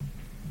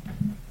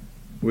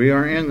We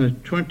are in the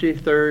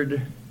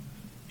 23rd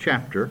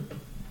chapter,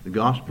 the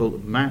Gospel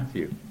of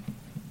Matthew.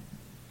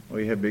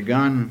 We have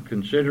begun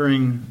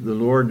considering the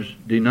Lord's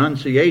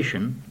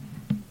denunciation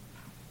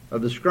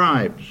of the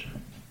scribes,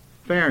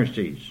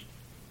 Pharisees,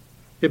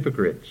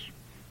 hypocrites.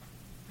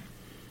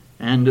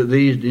 And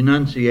these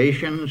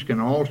denunciations can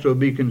also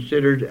be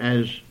considered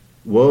as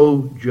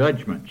woe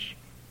judgments.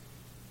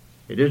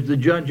 It is the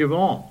judge of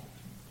all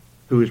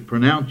who is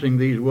pronouncing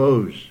these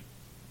woes.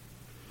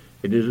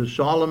 It is a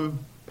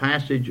solemn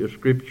passage of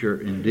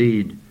Scripture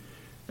indeed,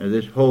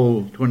 this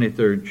whole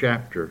 23rd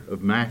chapter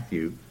of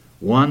Matthew,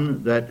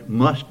 one that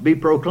must be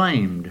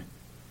proclaimed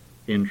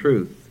in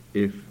truth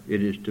if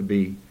it is to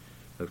be,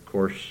 of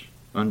course,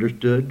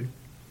 understood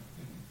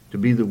to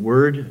be the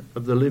Word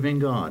of the living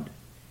God.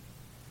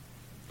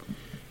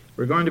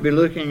 We're going to be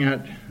looking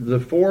at the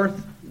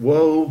fourth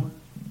woe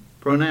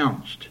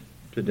pronounced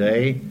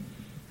today,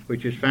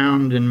 which is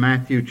found in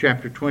Matthew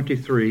chapter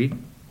 23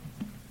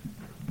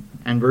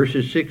 and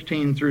verses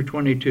 16 through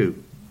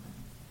 22.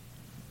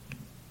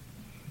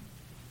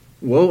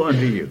 Woe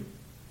unto you,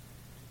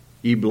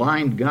 ye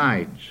blind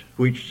guides,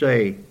 which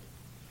say,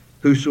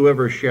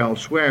 whosoever shall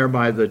swear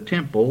by the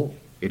temple,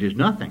 it is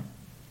nothing.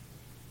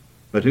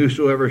 But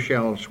whosoever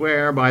shall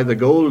swear by the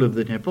gold of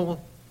the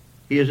temple,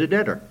 he is a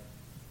debtor.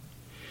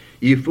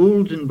 Ye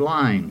fools and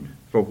blind,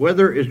 for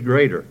whether is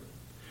greater,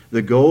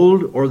 the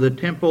gold or the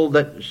temple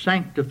that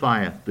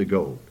sanctifieth the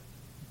gold?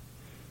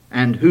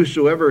 And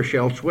whosoever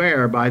shall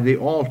swear by the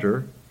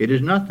altar, it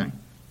is nothing.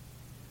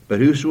 But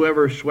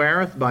whosoever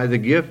sweareth by the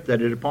gift that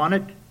is upon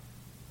it,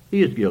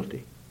 he is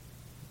guilty.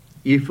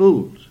 Ye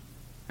fools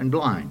and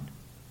blind,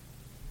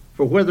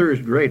 for whether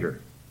is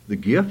greater, the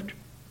gift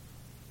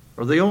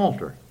or the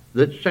altar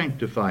that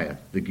sanctifieth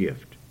the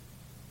gift?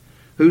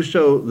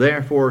 Whoso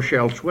therefore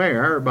shall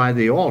swear by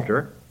the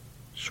altar,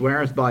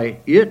 sweareth by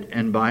it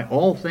and by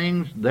all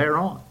things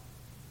thereon.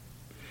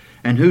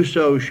 And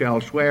whoso shall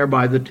swear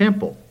by the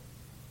temple,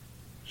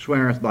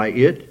 sweareth by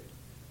it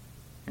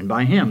and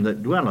by him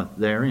that dwelleth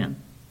therein.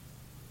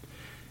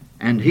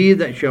 And he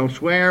that shall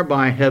swear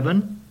by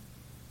heaven,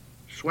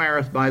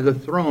 sweareth by the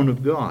throne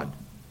of God,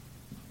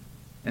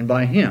 and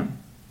by him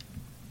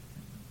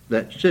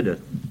that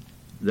sitteth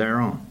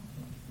thereon.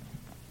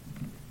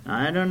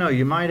 I don't know,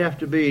 you might have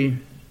to be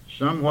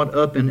somewhat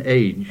up in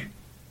age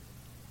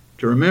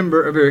to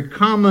remember a very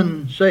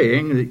common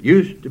saying that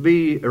used to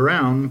be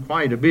around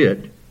quite a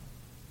bit.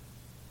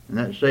 And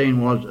that saying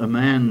was, a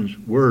man's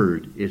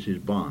word is his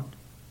bond.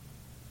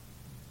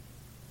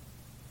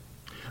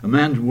 A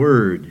man's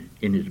word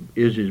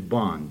is his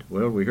bond.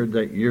 Well, we heard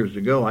that years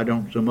ago. I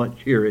don't so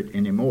much hear it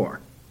anymore.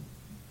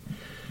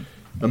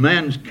 A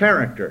man's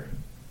character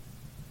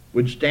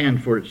would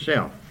stand for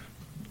itself.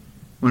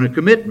 When a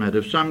commitment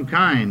of some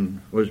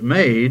kind was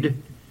made,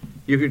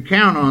 you could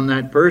count on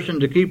that person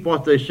to keep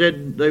what they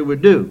said they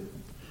would do,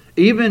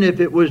 even if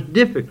it was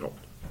difficult,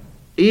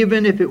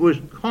 even if it was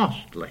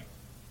costly.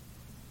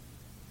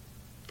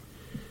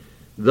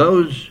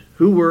 Those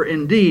who were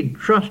indeed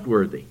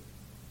trustworthy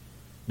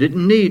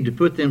didn't need to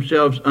put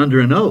themselves under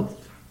an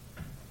oath.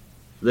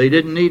 They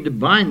didn't need to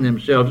bind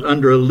themselves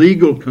under a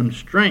legal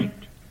constraint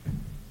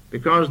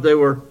because they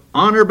were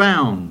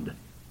honor-bound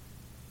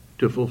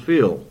to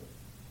fulfill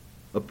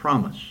a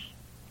promise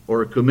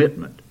or a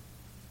commitment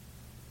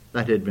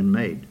that had been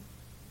made.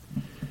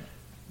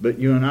 But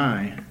you and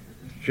I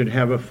should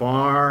have a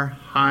far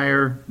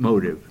higher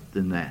motive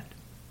than that.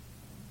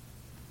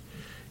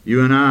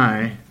 You and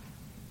I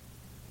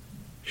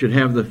should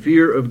have the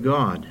fear of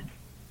God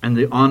and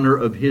the honor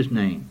of His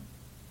name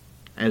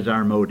as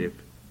our motive.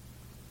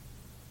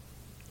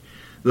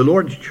 The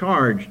Lord's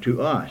charge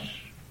to us,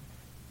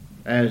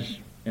 as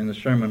in the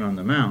Sermon on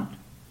the Mount,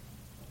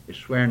 is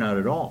swear not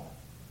at all.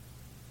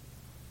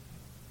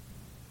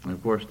 And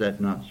of course, that's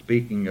not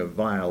speaking of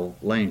vile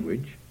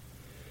language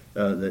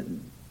that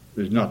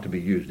is not to be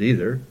used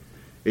either.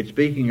 It's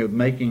speaking of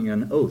making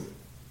an oath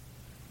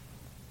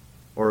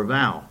or a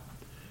vow,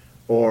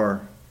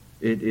 or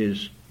it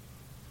is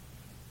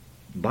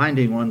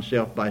binding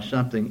oneself by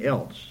something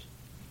else,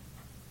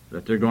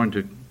 that they're going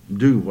to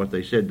do what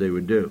they said they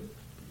would do.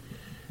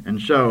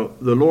 And so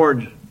the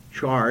Lord's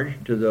charge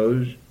to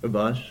those of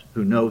us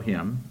who know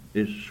Him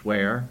is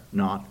swear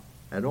not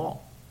at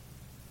all.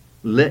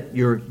 Let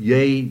your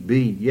yea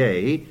be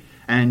yea,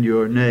 and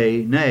your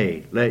nay,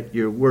 nay. Let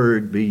your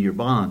word be your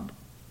bond.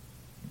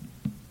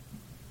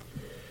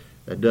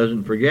 That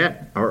doesn't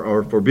forget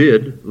or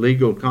forbid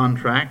legal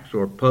contracts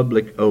or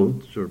public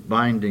oaths or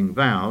binding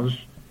vows.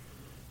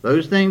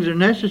 Those things are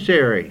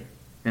necessary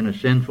in a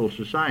sinful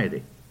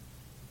society.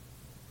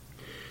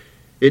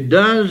 It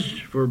does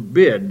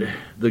forbid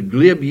the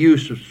glib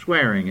use of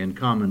swearing in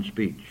common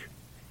speech,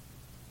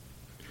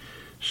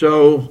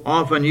 so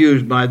often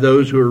used by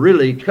those who are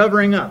really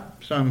covering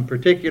up some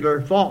particular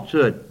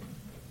falsehood.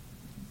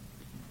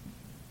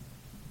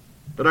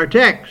 But our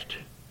text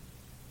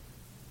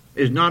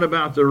is not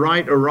about the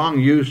right or wrong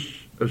use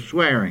of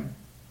swearing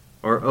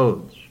or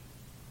oaths.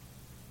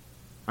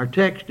 Our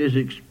text is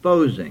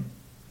exposing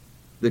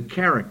the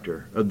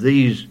character of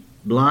these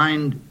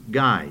blind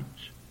guides,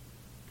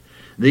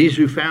 these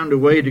who found a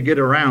way to get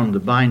around the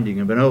binding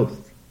of an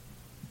oath,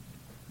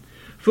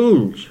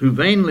 fools who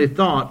vainly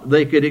thought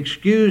they could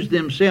excuse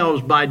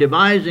themselves by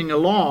devising a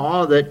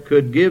law that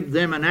could give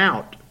them an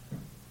out,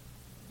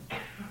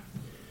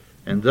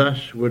 and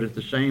thus would at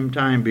the same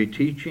time be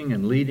teaching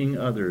and leading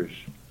others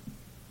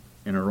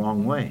in a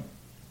wrong way,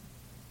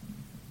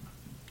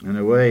 in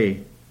a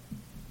way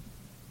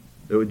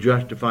that would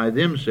justify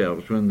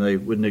themselves when they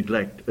would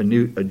neglect a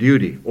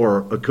duty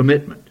or a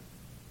commitment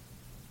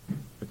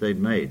that they'd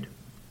made.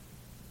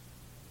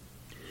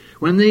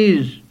 When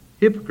these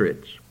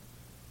hypocrites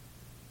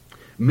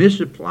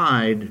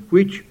misapplied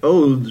which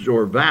oaths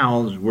or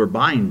vows were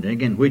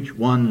binding and which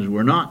ones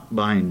were not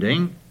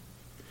binding,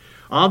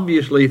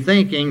 obviously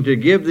thinking to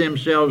give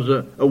themselves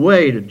a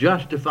way to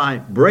justify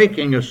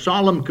breaking a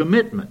solemn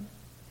commitment,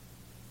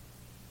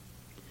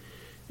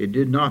 it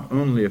did not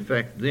only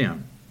affect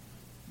them,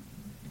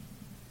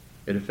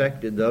 it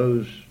affected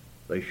those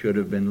they should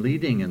have been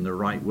leading in the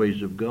right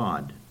ways of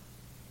God.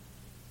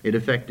 It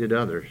affected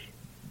others.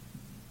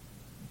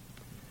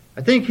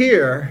 I think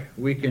here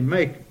we can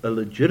make a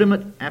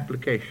legitimate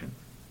application.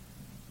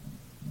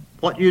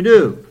 What you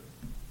do,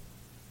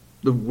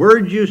 the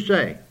words you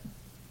say,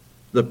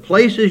 the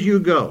places you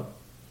go,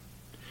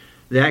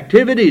 the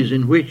activities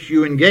in which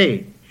you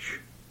engage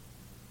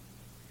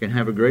can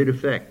have a great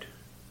effect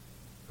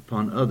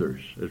upon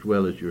others as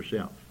well as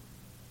yourself.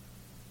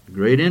 A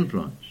great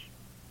influence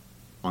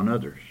on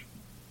others.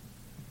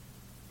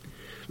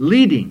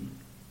 Leading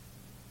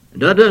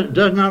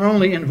does not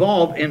only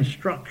involve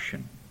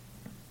instruction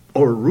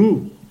or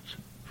rules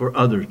for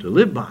others to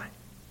live by,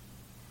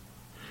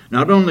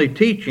 not only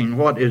teaching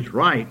what is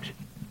right,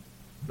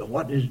 but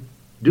what is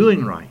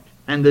doing right,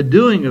 and the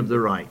doing of the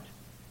right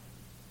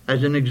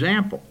as an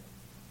example.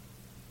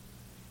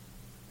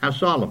 How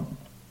solemn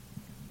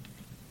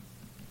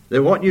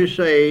that what you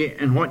say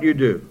and what you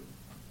do,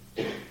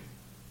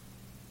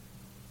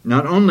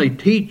 not only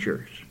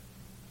teachers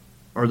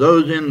or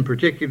those in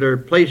particular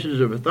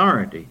places of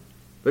authority,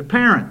 but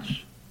parents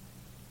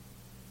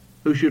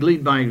who should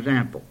lead by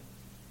example,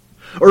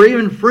 or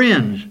even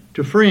friends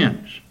to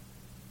friends.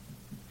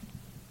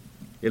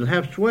 It'll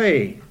have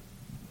sway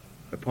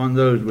upon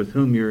those with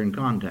whom you're in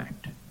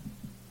contact.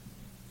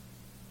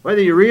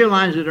 Whether you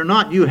realize it or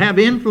not, you have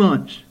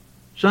influence,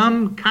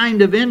 some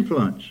kind of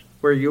influence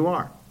where you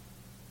are.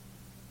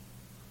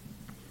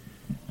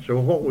 So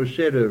what was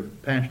said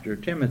of Pastor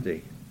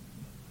Timothy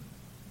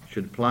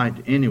should apply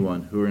to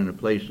anyone who are in a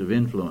place of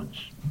influence.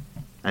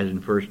 As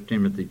in 1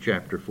 Timothy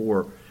chapter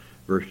 4,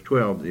 verse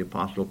 12, the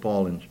Apostle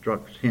Paul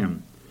instructs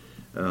him,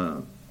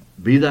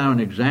 be thou an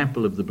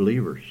example of the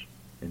believers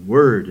in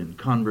word and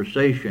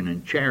conversation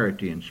and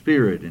charity and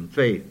spirit and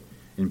faith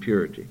and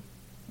purity.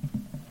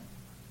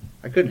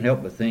 I couldn't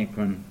help but think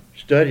when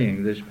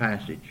studying this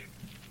passage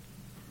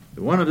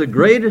that one of the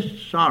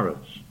greatest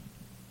sorrows,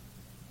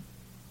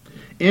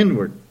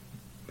 inward,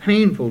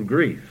 painful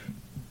grief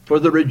for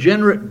the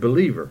regenerate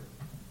believer,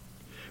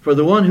 for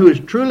the one who has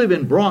truly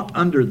been brought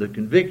under the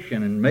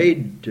conviction and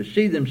made to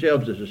see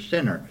themselves as a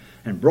sinner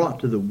and brought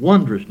to the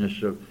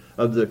wondrousness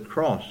of the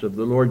cross of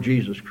the Lord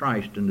Jesus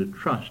Christ and to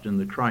trust in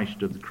the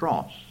Christ of the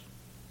cross.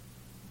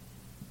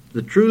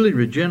 The truly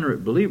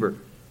regenerate believer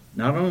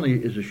not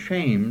only is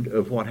ashamed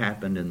of what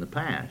happened in the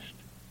past,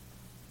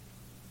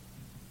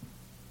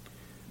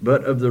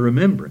 but of the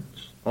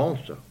remembrance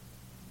also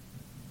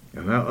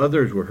of how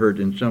others were hurt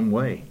in some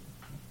way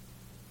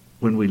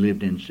when we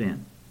lived in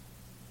sin.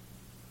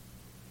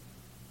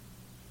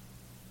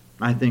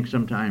 I think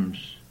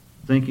sometimes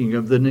thinking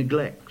of the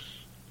neglects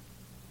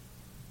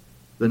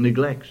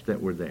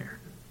that were there,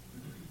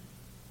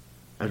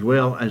 as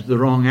well as the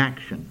wrong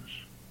actions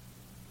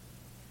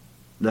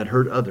that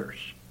hurt others.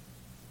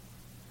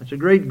 That's a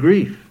great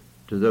grief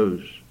to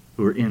those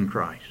who are in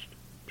Christ,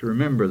 to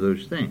remember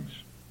those things.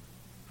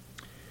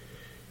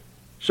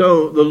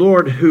 So the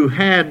Lord, who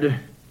had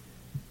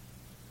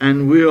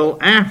and will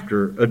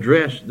after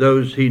address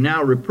those he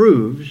now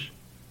reproves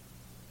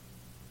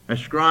as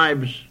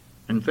scribes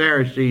and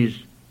Pharisees,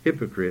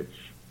 hypocrites,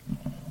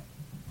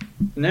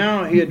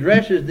 now he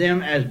addresses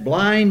them as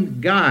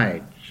blind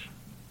guides.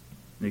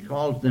 And he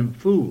calls them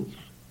fools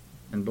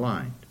and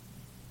blind.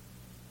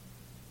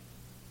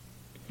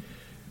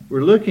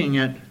 We're looking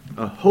at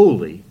a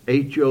holy,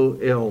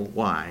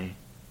 Holy,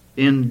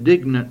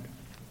 indignant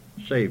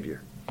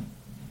Savior.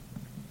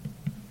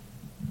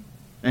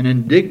 An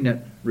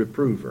indignant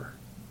reprover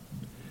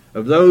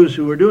of those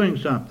who were doing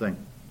something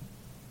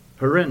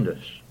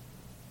horrendous.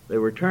 They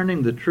were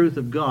turning the truth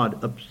of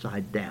God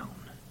upside down.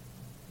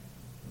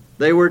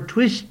 They were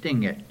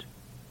twisting it.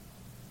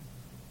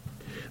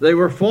 They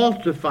were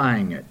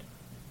falsifying it.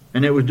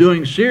 And it was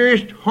doing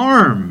serious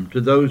harm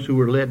to those who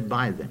were led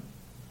by them.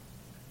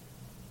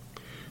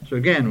 So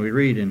again, we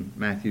read in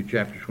Matthew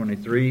chapter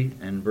 23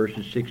 and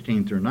verses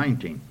 16 through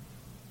 19.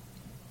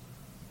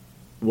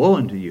 Woe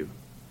unto you,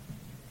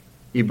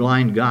 ye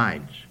blind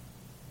guides,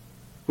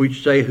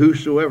 which say,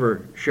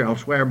 whosoever shall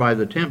swear by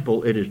the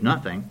temple, it is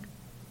nothing.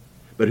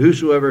 but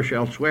whosoever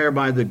shall swear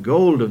by the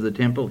gold of the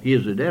temple, he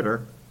is a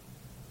debtor.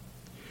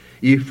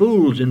 Ye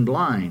fools and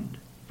blind,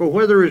 for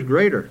whether is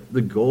greater,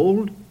 the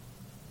gold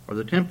or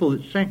the temple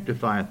that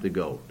sanctifieth the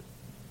gold?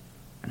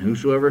 And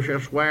whosoever shall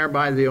swear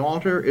by the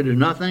altar, it is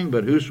nothing,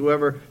 but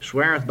whosoever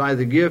sweareth by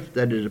the gift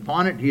that is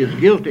upon it, he is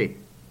guilty.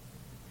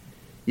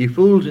 Ye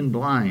fools and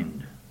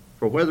blind,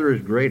 for whether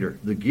is greater,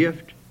 the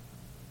gift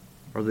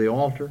or the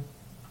altar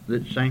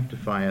that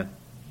sanctifieth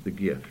the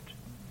gift?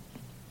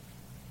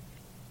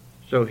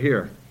 So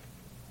here,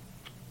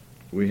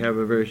 we have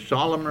a very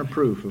solemn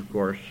reproof, of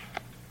course.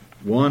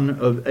 One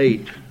of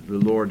 8 the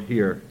Lord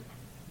here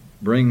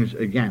brings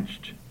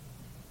against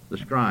the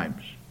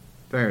scribes,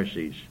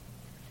 Pharisees,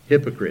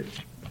 hypocrites.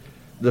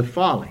 The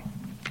folly,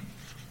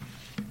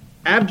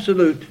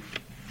 absolute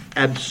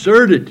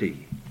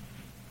absurdity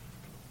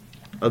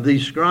of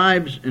these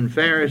scribes and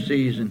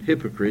Pharisees and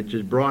hypocrites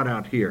is brought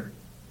out here.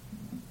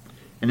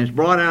 And it's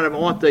brought out of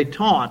what they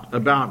taught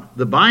about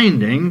the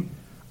binding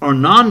or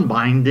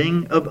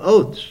non-binding of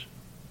oaths.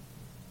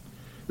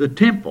 The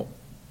temple,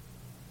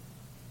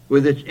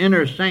 with its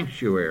inner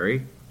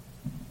sanctuary,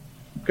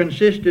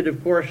 consisted,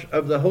 of course,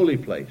 of the holy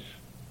place.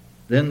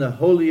 Then the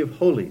Holy of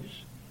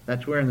Holies.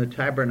 That's where in the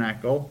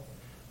tabernacle,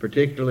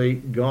 particularly,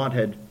 God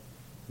had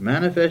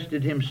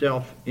manifested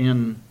himself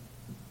in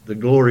the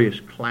glorious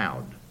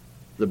cloud,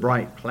 the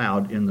bright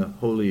cloud in the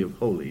Holy of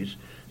Holies,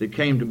 that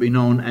came to be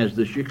known as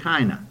the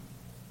Shekinah,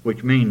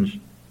 which means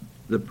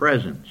the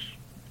presence.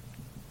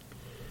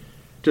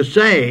 To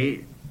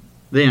say,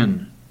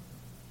 then,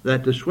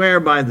 that to swear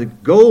by the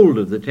gold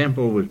of the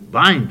temple was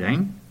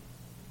binding,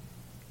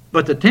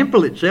 but the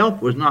temple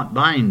itself was not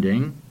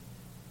binding,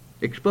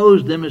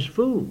 exposed them as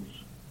fools.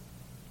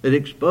 It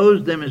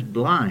exposed them as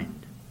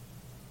blind.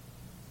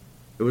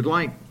 It was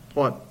like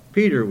what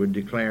Peter would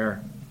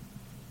declare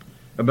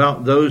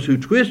about those who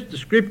twist the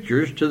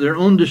Scriptures to their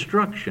own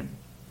destruction.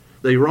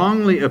 They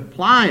wrongly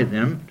apply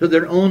them to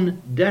their own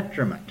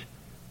detriment.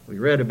 We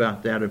read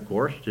about that, of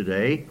course,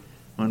 today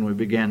when we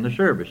began the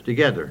service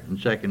together in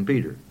 2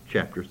 Peter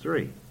chapter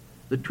 3.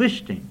 The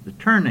twisting, the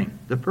turning,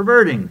 the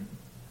perverting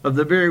of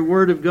the very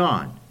Word of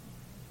God.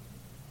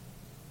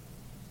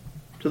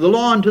 To the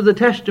law and to the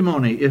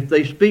testimony, if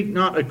they speak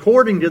not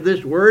according to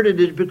this word, it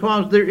is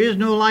because there is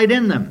no light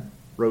in them,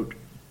 wrote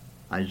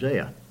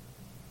Isaiah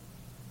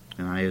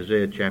in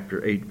Isaiah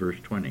chapter 8, verse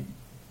 20.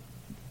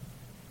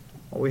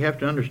 What we have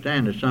to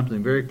understand is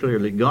something very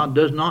clearly. God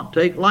does not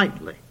take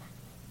lightly,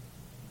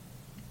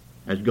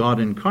 as God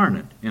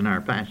incarnate in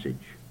our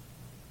passage,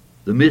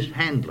 the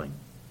mishandling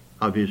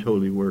of his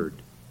holy word.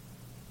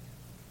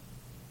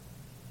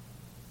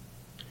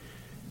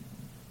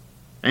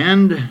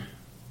 And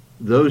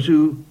those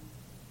who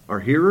are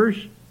hearers,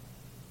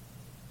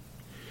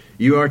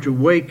 you are to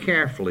weigh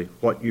carefully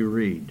what you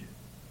read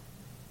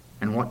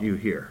and what you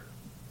hear.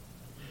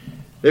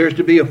 There is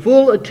to be a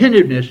full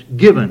attentiveness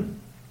given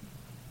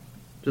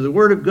to the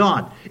Word of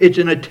God. It's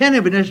an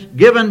attentiveness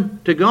given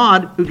to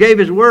God who gave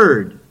his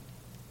Word.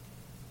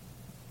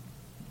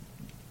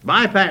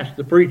 Bypass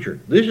the preacher.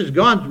 This is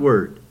God's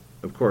Word,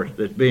 of course,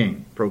 that's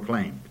being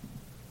proclaimed.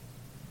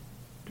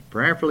 To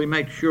prayerfully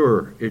make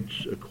sure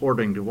it's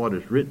according to what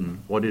is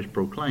written, what is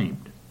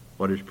proclaimed,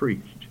 what is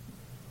preached.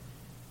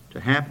 To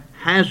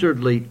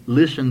haphazardly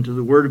listen to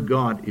the Word of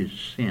God is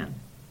sin.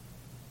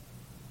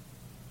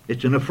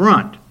 It's an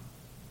affront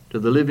to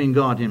the living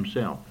God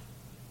himself.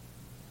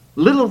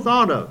 Little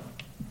thought of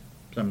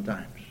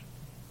sometimes.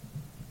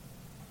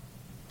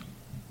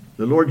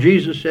 The Lord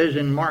Jesus says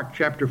in Mark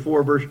chapter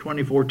 4, verse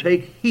 24,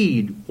 take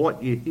heed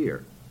what you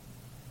hear.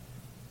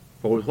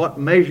 For with what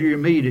measure you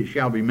mete, it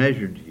shall be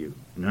measured to you.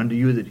 And unto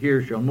you that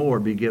hear shall more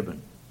be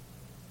given.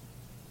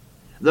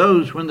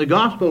 Those, when the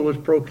gospel was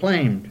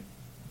proclaimed,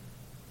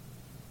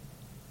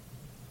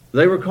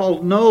 they were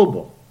called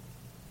noble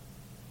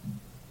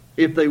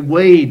if they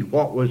weighed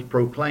what was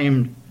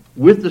proclaimed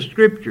with the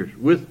Scriptures,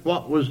 with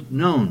what was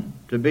known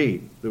to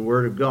be the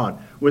Word of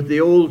God, with the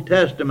Old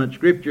Testament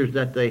Scriptures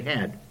that they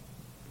had.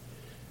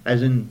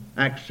 As in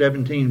Acts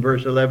 17,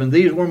 verse 11,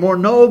 these were more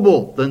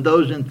noble than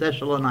those in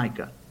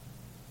Thessalonica,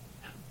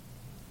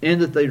 in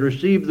that they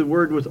received the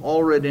Word with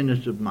all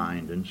readiness of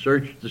mind and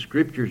searched the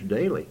Scriptures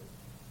daily,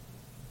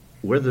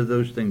 whether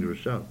those things were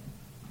so.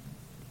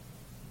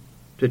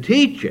 To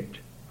teach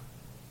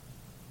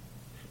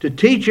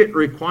it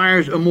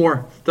requires a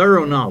more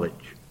thorough knowledge,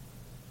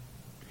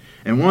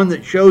 and one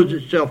that shows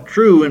itself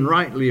true and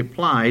rightly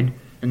applied,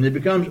 and that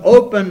becomes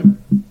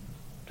open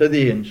to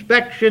the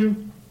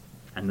inspection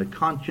and the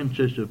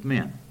consciences of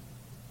men.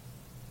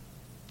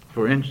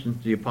 For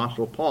instance, the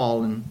Apostle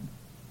Paul in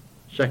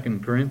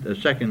 2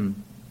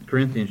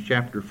 Corinthians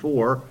chapter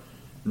 4,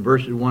 in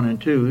verses 1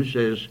 and 2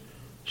 says,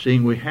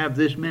 seeing we have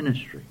this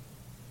ministry,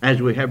 as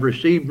we have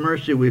received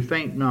mercy, we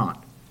faint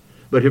not,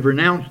 but have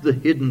renounced the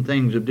hidden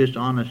things of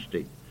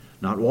dishonesty,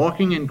 not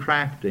walking in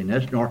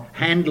craftiness, nor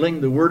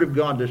handling the word of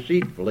God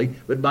deceitfully,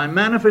 but by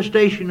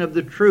manifestation of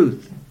the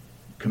truth,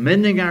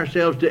 commending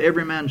ourselves to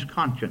every man's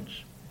conscience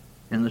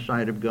in the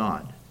sight of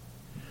God.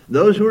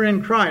 Those who are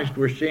in Christ,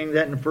 we're seeing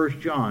that in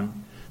 1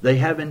 John, They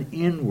have an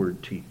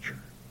inward teacher.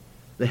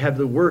 They have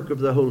the work of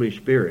the Holy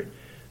Spirit.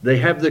 They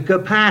have the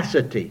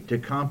capacity to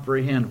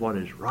comprehend what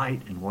is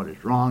right and what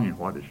is wrong and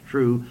what is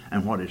true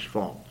and what is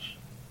false.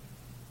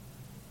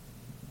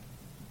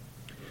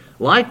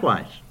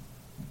 Likewise,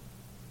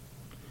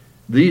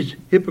 these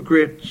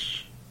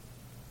hypocrites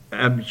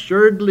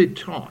absurdly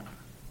taught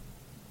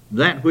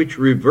that which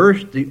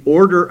reversed the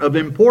order of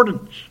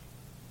importance.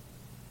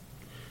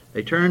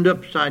 They turned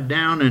upside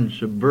down and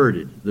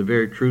subverted the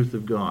very truth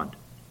of God,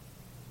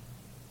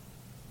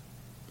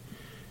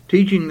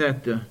 teaching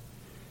that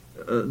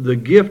the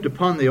gift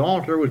upon the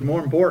altar was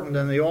more important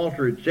than the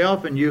altar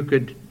itself, and you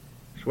could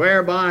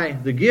swear by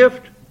the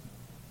gift,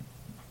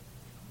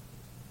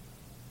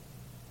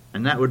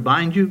 and that would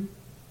bind you,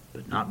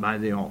 but not by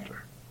the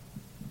altar.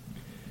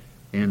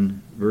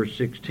 In verse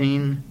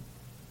 16,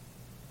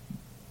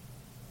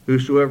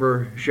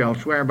 whosoever shall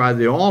swear by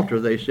the altar,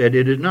 they said,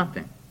 it is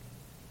nothing.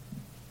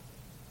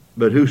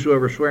 But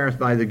whosoever sweareth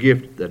by the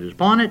gift that is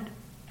upon it,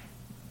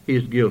 he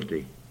is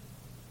guilty.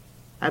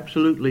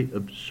 Absolutely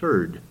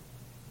absurd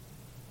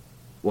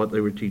what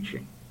they were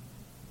teaching.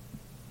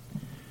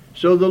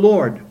 So the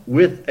Lord,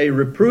 with a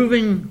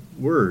reproving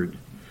word,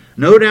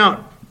 no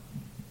doubt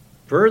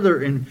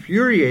further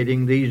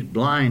infuriating these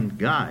blind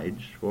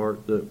guides, for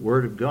the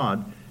Word of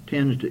God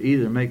tends to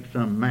either make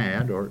some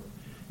mad or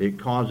it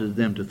causes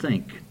them to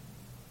think.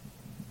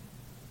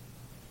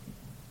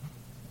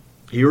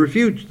 He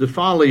refutes the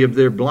folly of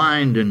their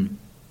blind and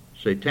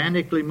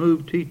satanically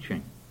moved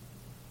teaching,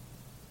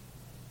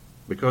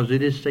 because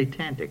it is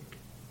satanic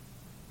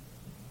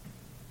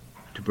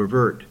to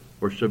pervert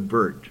or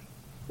subvert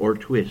or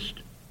twist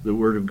the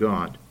Word of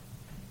God.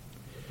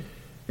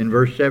 In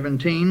verse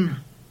 17,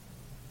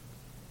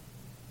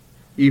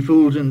 ye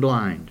fools and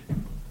blind,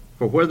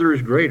 for whether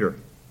is greater,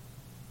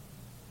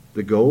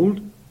 the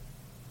gold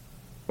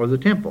or the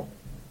temple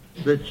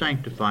that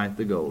sanctifieth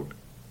the gold?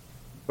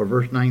 Or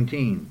verse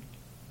 19,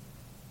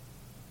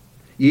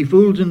 ye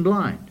fools and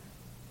blind,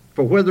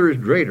 for whether is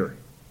greater,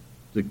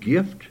 the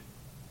gift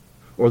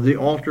or the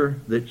altar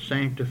that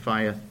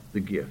sanctifieth the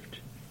gift?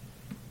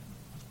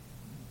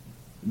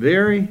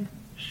 Very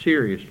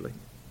seriously,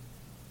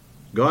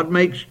 God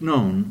makes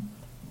known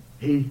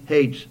He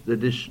hates the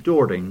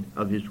distorting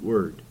of His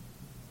Word.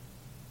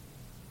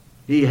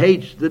 He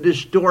hates the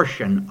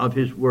distortion of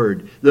His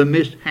Word, the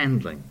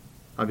mishandling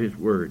of His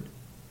Word.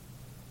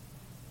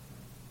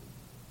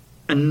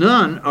 And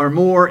none are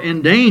more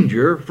in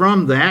danger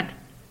from that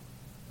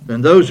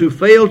than those who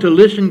fail to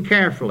listen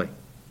carefully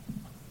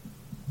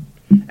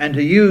and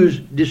to use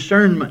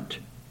discernment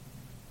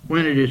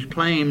when it is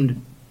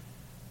claimed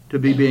to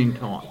be being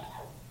taught.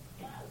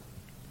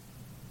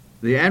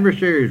 The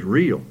adversary is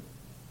real,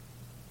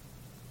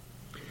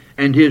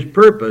 and his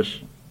purpose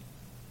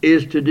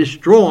is to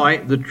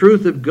destroy the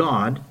truth of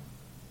God,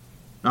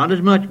 not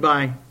as much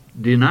by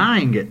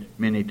denying it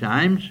many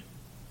times,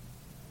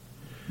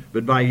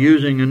 but by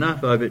using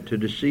enough of it to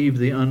deceive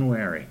the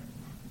unwary,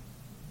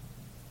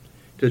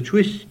 to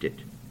twist it,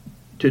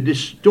 to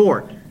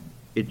distort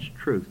its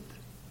truth.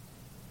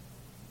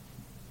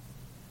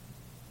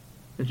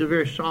 It's a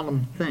very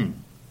solemn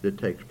thing that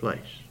takes place.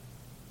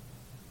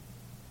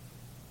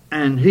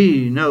 And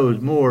he knows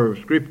more of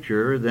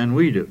Scripture than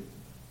we do.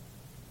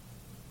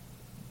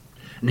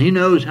 And he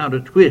knows how to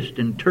twist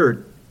and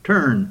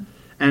turn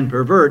and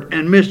pervert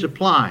and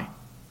misapply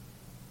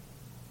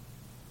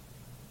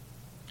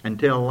and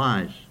tell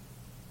lies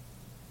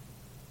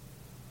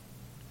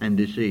and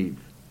deceive.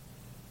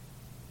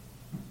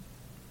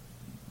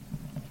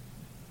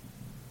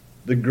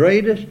 The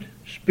greatest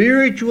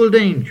spiritual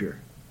danger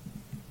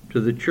to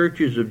the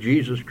churches of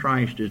Jesus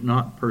Christ is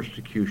not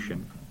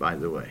persecution, by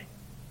the way.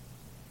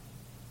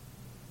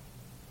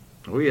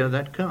 Oh yeah,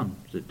 that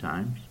comes at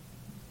times.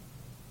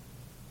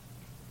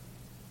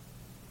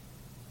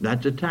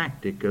 That's a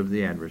tactic of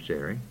the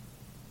adversary.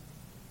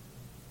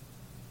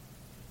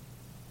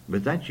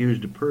 But that's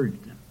used to purge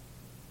them.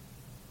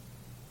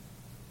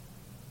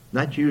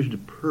 That's used to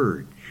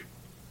purge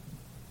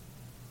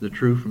the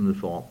true from the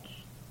false.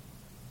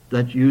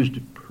 That's used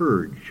to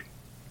purge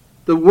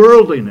the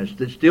worldliness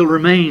that still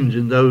remains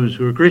in those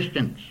who are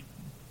Christians.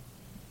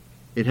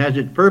 It has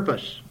its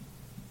purpose.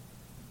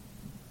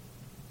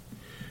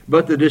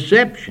 But the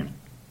deception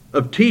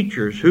of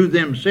teachers who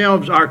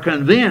themselves are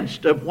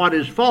convinced of what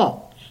is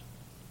false,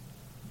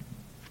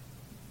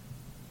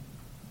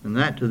 and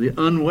that to the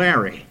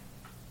unwary,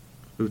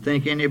 who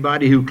think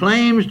anybody who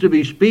claims to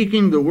be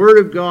speaking the Word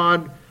of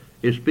God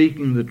is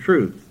speaking the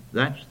truth.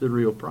 That's the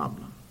real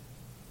problem.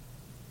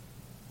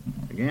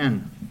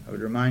 Again, I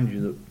would remind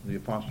you that the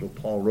Apostle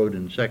Paul wrote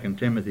in 2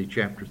 Timothy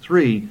chapter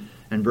 3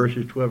 and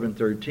verses 12 and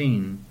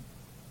 13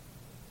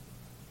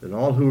 that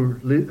all who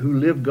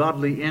live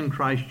godly in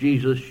Christ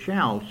Jesus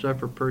shall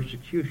suffer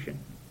persecution.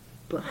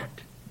 But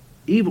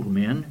evil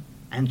men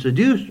and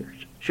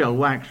seducers shall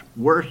wax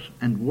worse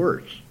and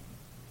worse,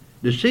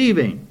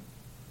 deceiving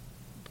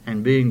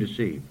and being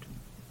deceived.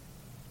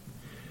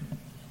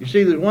 You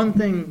see, there's one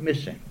thing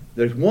missing.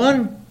 There's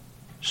one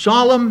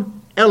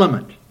solemn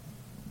element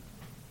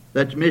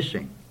that's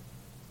missing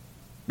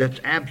that's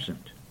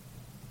absent,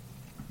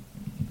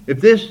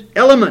 if this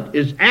element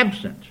is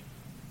absent,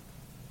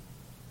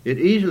 it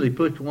easily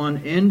puts one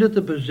into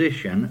the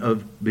position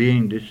of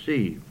being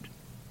deceived,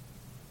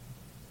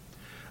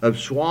 of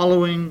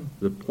swallowing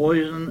the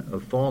poison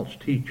of false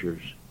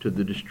teachers to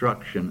the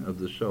destruction of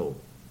the soul.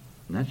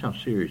 And that's how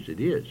serious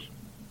it is.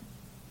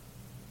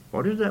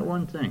 What is that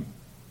one thing?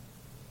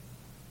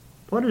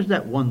 What is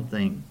that one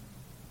thing?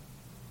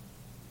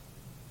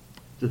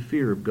 The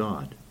fear of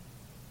God.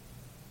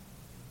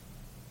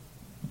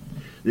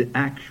 The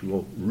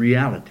actual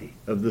reality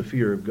of the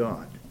fear of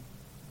God.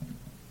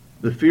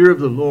 The fear of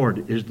the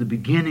Lord is the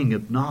beginning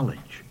of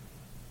knowledge.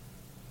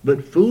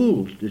 But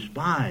fools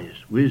despise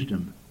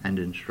wisdom and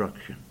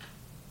instruction.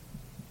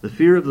 The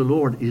fear of the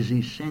Lord is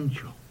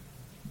essential.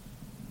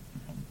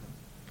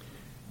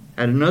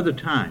 At another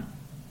time,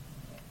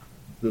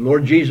 the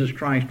Lord Jesus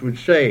Christ would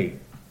say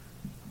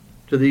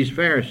to these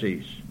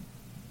Pharisees,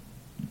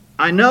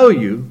 I know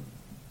you,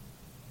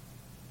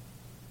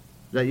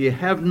 that ye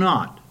have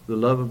not the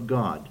love of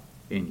God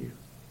in you.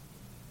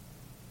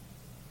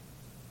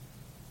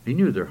 He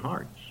knew their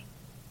hearts.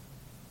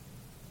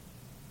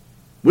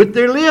 With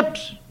their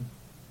lips,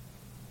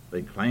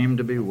 they claimed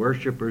to be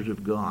worshipers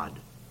of God.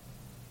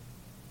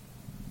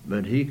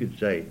 But he could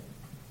say,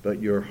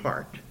 but your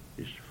heart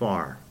is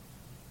far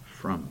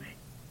from me.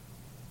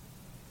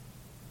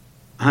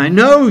 I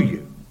know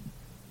you,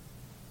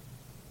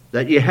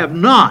 that ye have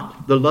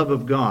not the love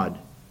of God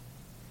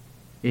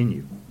in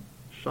you.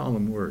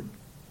 Solemn word.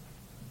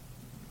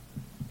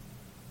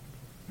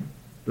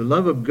 The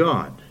love of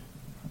God,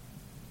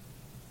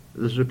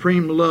 the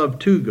supreme love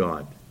to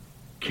God,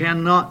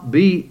 cannot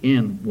be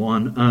in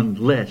one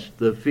unless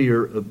the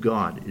fear of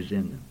God is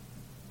in them.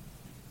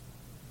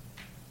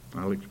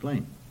 I'll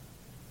explain.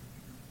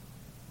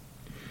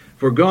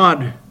 For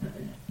God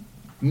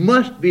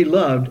must be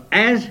loved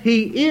as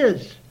He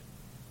is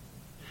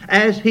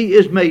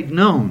made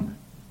known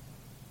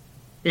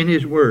in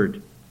His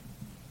Word,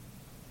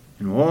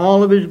 in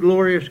all of His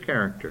glorious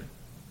character.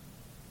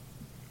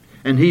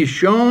 And He's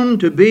shown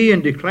to be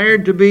and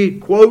declared to be,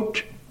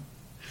 quote,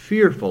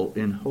 fearful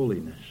in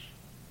holiness.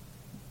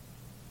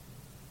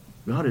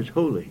 God is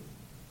holy.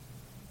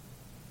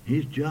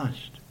 He's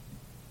just.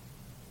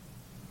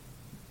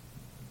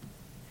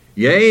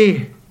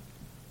 Yea,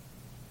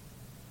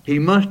 He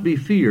must be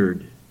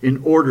feared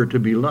in order to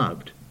be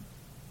loved.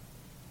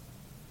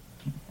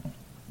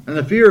 And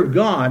the fear of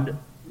God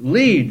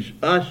leads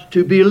us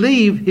to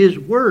believe His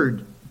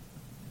Word.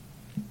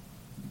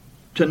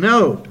 To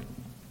know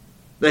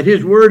that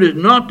His Word is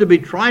not to be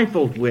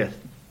trifled with,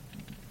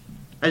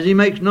 as He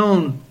makes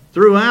known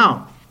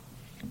throughout.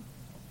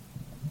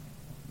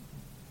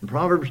 In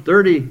Proverbs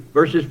 30,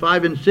 verses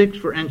 5 and 6,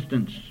 for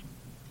instance,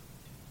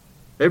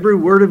 every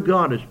word of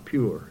God is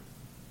pure.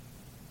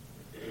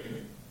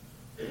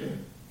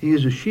 He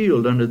is a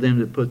shield unto them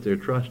that put their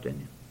trust in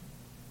Him.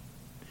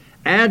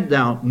 Add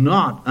thou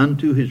not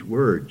unto His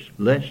words,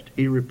 lest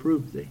He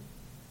reprove thee,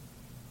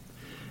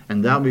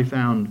 and thou be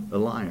found a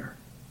liar.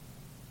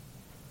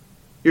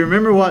 You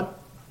remember what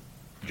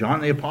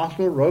John the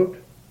Apostle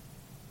wrote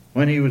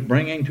when he was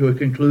bringing to a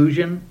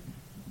conclusion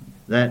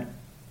that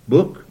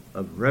book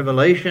of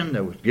Revelation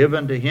that was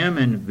given to him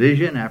in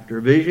vision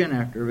after vision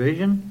after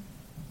vision?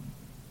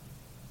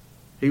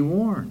 He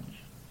warns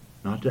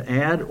not to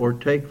add or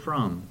take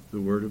from the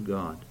Word of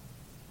God,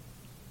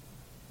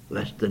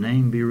 lest the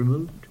name be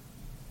removed.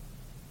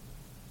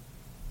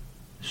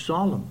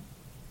 Solemn.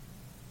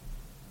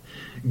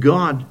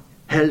 God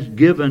has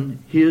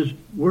given His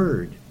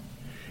Word.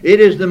 It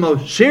is the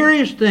most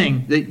serious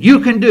thing that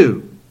you can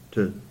do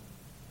to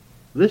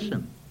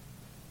listen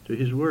to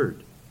His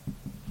Word,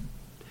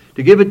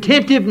 to give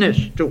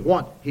attentiveness to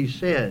what He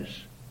says.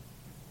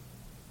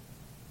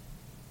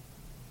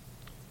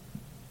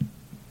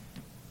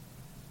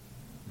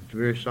 It's a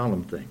very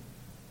solemn thing,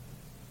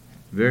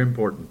 a very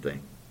important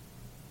thing.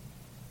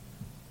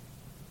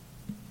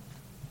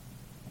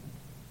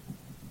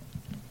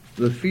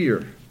 The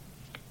fear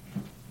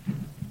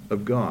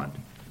of God,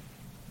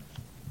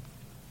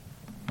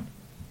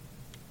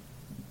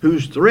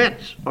 whose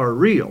threats are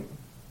real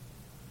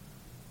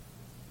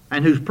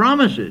and whose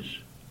promises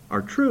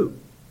are true,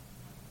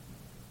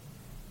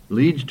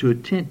 leads to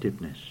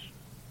attentiveness.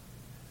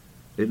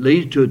 It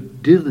leads to a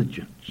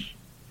diligence.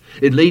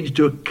 It leads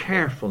to a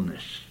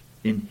carefulness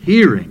in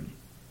hearing,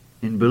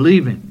 in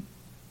believing,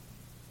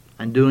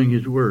 and doing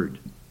His Word.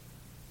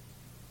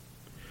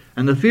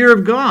 And the fear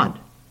of God,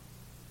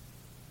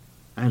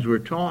 as we're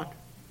taught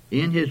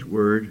in His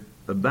Word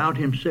about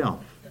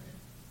Himself,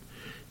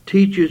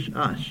 teaches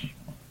us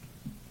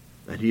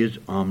that He is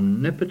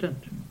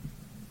omnipotent,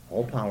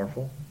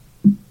 all-powerful.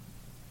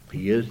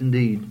 He is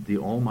indeed the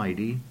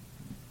Almighty.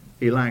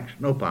 He lacks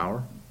no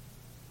power.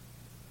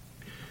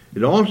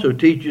 It also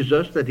teaches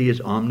us that He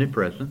is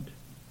omnipresent,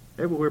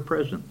 everywhere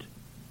present.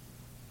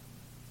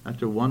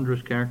 That's a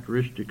wondrous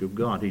characteristic of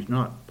God. He's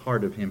not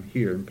part of Him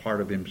here and part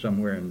of Him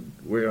somewhere and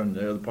we're in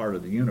the other part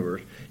of the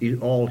universe.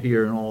 He's all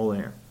here and all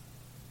there.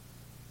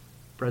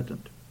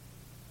 Present.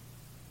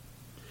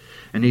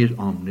 And He is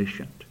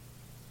omniscient.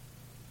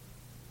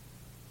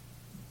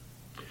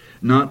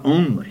 Not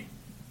only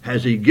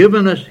has He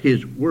given us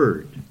His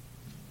Word,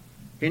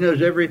 He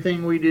knows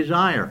everything we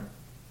desire.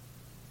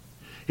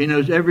 He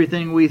knows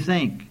everything we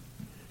think.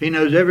 He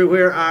knows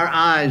everywhere our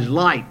eyes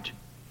light.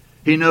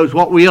 He knows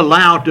what we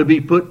allow to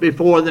be put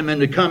before them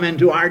and to come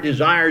into our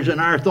desires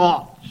and our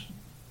thoughts.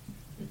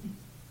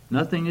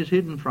 Nothing is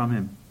hidden from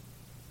Him.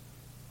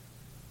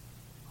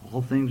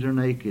 All things are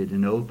naked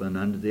and open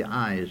under the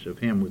eyes of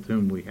Him with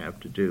whom we have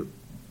to do.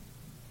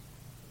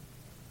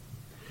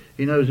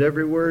 He knows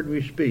every word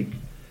we speak.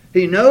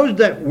 He knows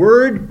that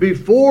word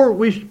before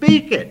we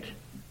speak it.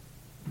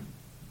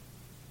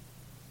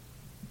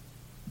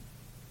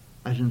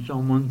 As in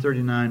Psalm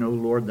 139, O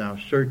Lord, Thou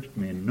searchest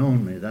me and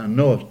known me. Thou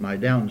knowest my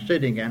down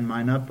sitting and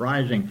mine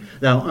uprising.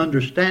 Thou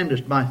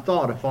understandest my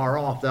thought afar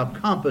off. Thou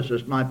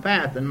compassest my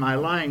path and my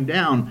lying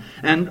down,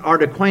 and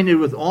art acquainted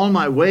with all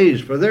my ways.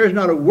 For there is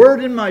not a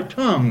word in my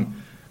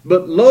tongue.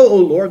 But lo, O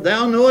Lord,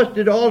 Thou knowest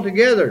it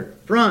altogether,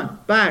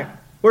 front, back,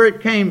 where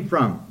it came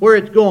from, where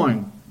it's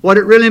going, what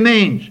it really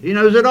means. He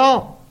knows it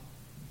all.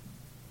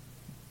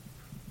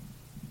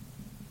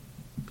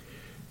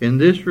 In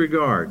this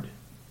regard,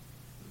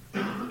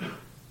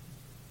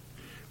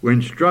 we're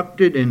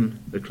instructed in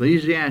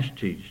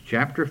Ecclesiastes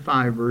chapter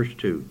 5, verse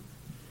 2.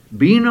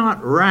 Be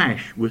not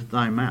rash with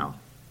thy mouth,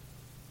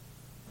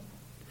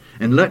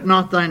 and let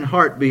not thine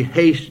heart be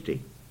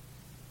hasty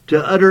to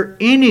utter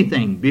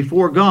anything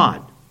before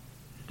God,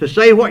 to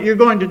say what you're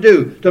going to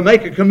do, to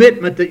make a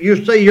commitment that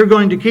you say you're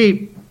going to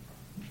keep.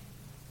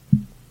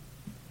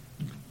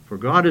 For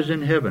God is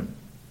in heaven,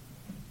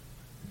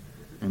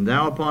 and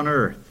thou upon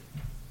earth.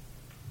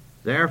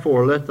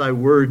 Therefore let thy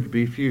words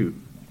be few.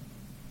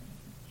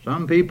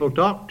 Some people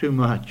talk too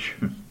much.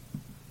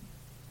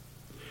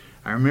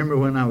 I remember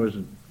when I was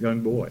a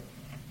young boy,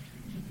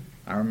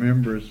 I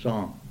remember a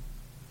song.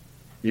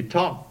 You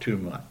talk too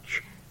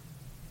much.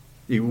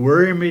 You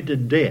worry me to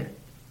death.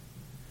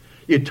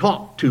 You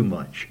talk too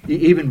much. You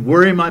even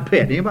worry my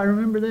pet. Anybody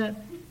remember that?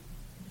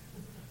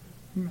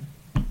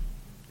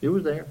 It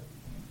was there.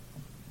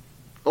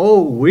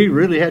 Oh, we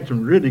really had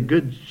some really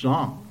good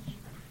songs.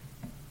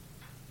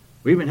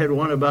 We even had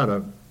one about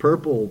a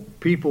purple,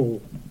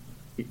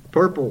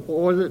 what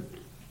was it?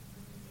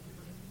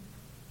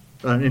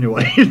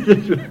 Anyway,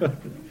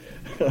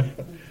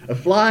 a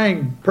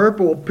flying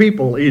purple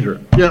people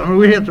eater. Yeah,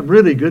 we had some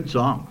really good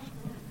songs.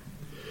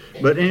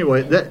 But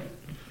anyway,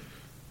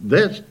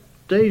 that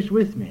stays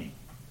with me.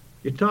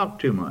 You talk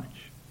too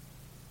much.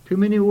 Too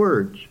many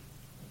words.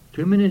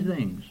 Too many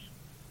things.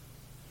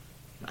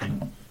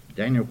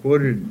 Daniel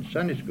quoted in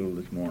Sunday school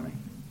this morning.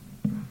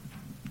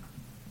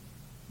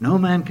 No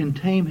man can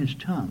tame his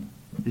tongue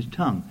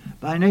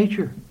by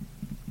nature.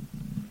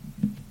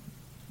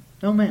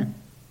 No man.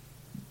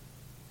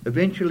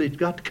 Eventually it's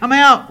got to come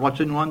out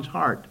what's in one's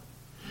heart.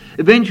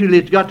 Eventually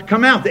it's got to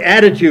come out the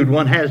attitude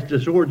one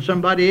has toward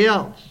somebody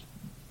else.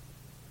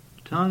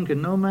 Tongue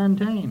can no man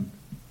tame.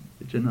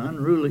 It's an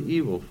unruly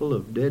evil full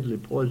of deadly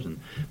poison.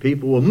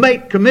 People will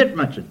make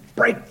commitments and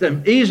break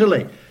them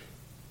easily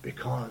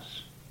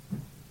because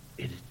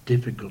it is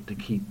difficult to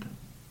keep.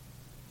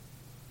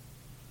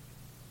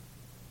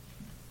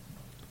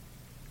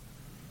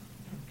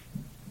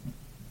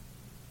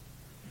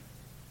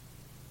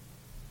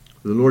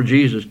 The Lord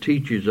Jesus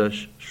teaches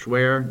us,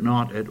 swear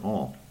not at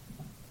all.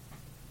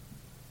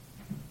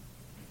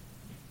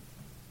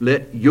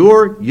 Let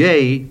your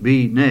yea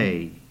be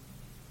nay.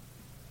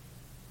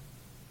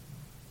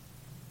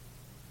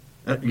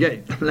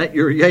 Let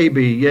your yea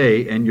be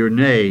yea and your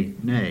nay,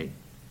 nay.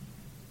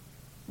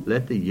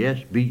 Let the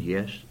yes be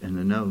yes and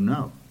the no,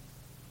 no.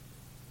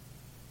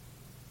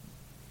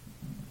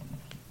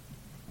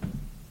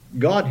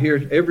 God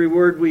hears every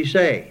word we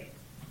say.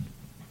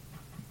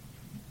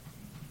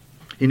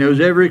 He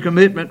knows every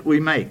commitment we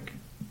make.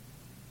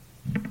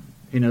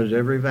 He knows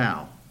every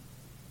vow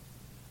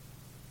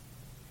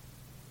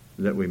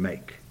that we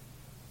make.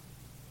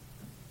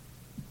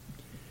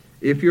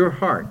 If your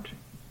heart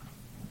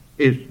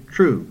is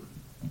true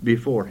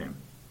before Him,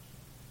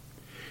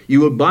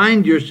 you will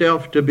bind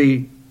yourself to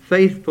be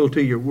faithful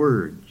to your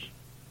words,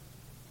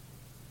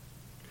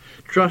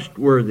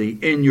 trustworthy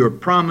in your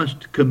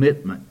promised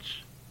commitments,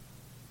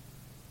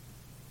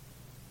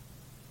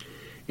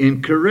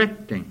 in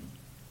correcting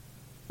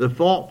the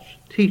false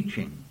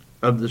teaching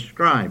of the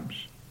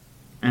scribes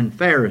and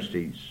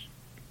Pharisees,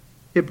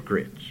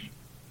 hypocrites.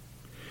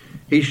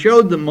 He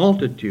showed the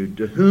multitude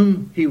to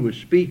whom He was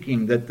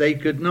speaking that they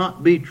could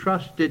not be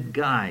trusted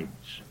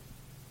guides,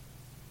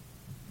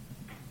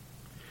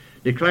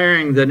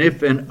 declaring that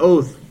if an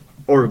oath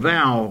or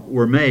vow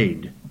were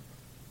made,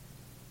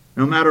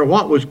 no matter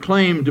what was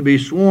claimed to be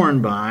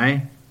sworn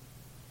by,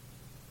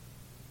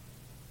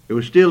 it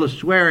was still a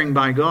swearing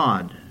by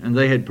God, and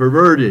they had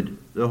perverted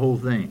the whole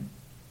thing.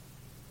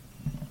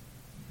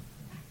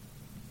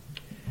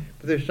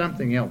 But there's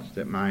something else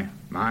that my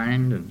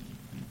mind and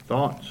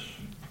thoughts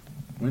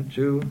went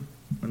to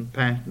when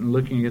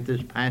looking at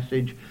this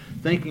passage,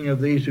 thinking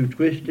of these who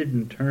twisted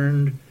and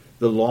turned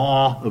the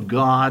law of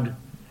God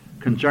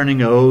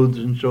concerning oaths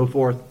and so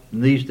forth,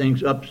 and these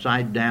things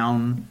upside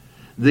down.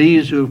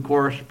 These who, of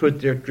course, put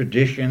their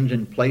traditions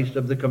in place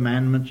of the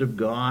commandments of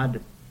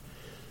God.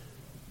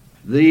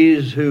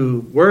 These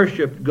who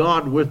worship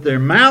God with their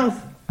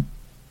mouth,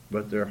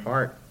 but their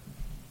heart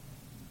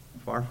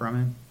far from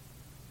Him.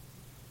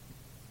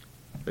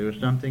 There was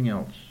something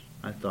else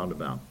I thought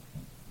about.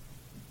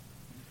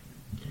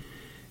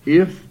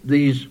 If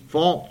these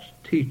false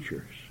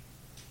teachers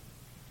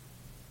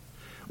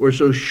were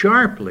so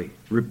sharply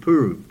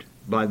reproved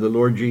by the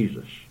Lord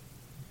Jesus,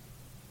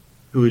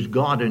 who is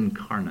God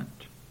incarnate,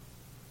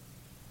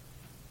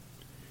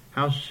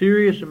 how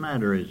serious a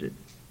matter is it?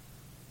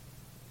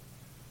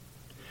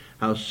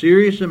 How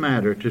serious a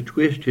matter to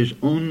twist His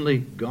only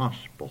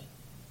gospel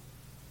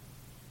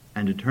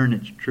and to turn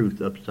its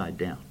truth upside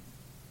down.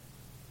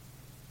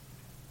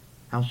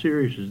 How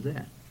serious is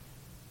that?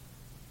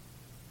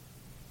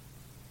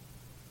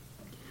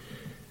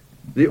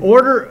 The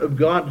order of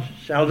God's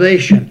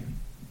salvation,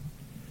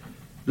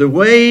 the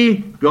way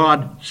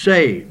God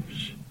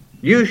saves.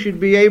 You should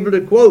be able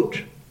to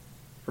quote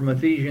from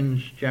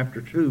Ephesians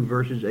chapter 2,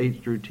 verses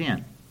 8 through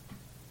 10.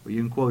 Well,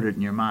 you can quote it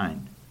in your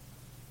mind.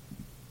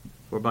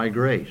 For by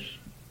grace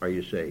are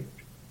you saved,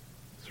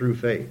 through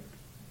faith.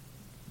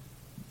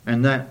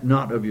 And that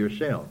not of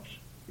yourselves.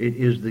 It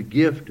is the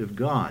gift of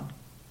God,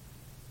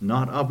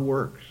 not of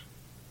works,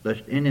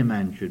 lest any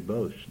man should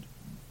boast.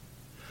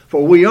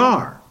 For we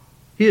are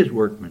His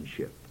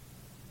workmanship,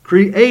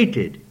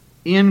 created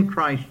in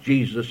Christ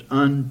Jesus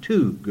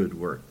unto good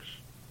works,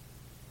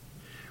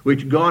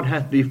 which God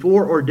hath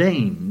before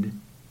ordained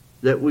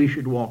that we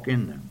should walk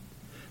in them.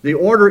 The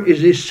order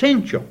is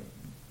essential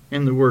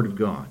in the Word of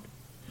God.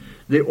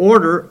 The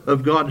order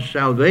of God's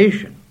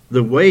salvation,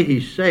 the way He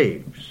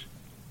saves,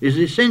 is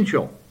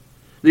essential.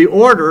 The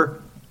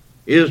order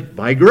is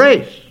by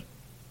grace,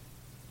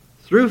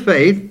 through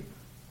faith,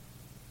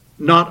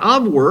 not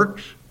of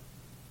works,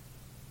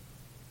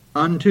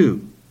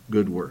 unto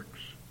good works.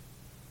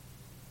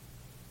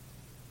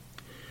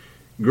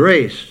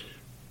 Grace,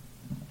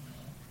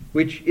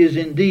 which is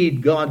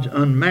indeed God's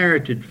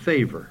unmerited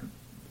favor.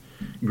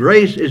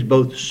 Grace is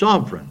both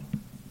sovereign,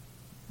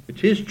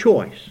 it's His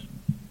choice,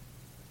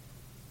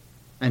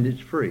 and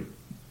it's free.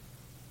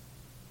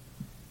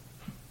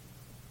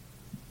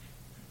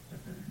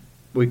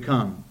 We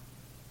come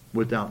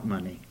without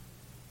money,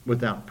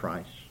 without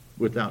price,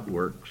 without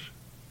works.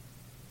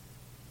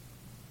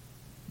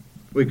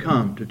 We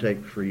come to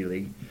take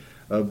freely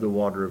of the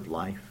water of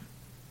life,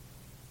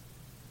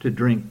 to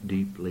drink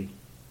deeply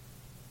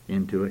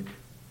into it.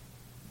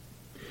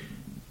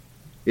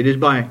 It is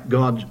by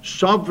God's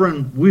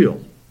sovereign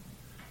will,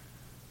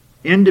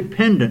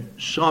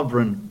 independent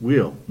sovereign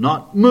will,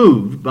 not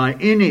moved by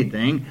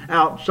anything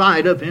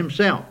outside of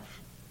Himself.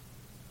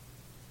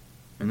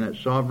 And that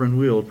sovereign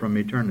will from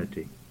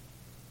eternity,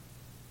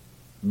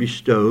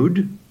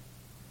 bestowed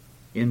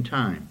in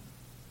time.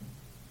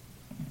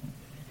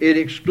 It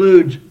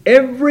excludes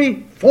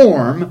every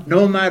form,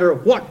 no matter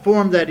what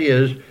form that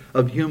is,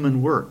 of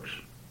human works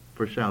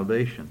for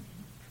salvation,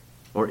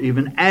 or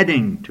even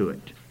adding to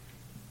it.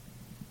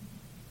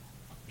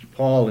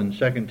 Paul in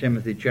 2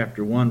 Timothy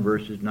chapter 1,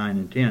 verses 9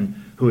 and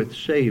 10, who hath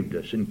saved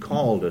us and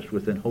called us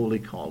with an holy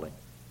calling,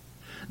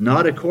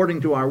 not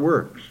according to our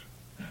works,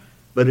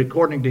 but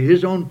according to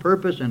His own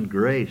purpose and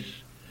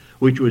grace,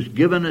 which was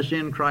given us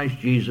in Christ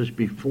Jesus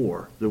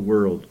before the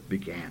world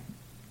began.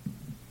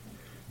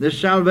 This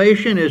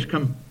salvation is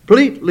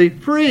completely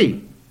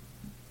free.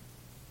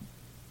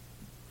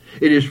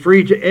 It is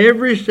free to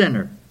every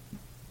sinner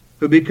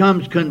who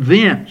becomes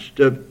convinced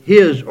of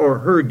his or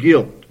her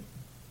guilt,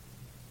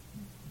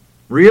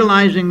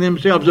 realizing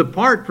themselves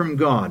apart from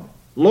God,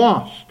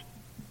 lost,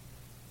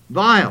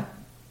 vile,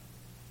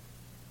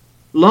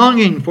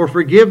 longing for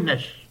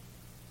forgiveness,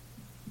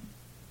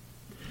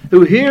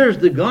 who hears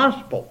the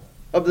gospel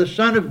of the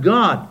Son of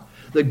God,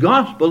 the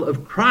gospel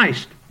of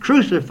Christ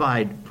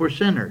crucified for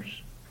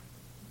sinners,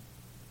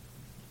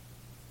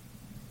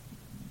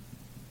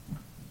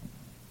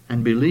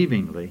 and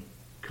believingly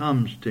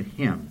comes to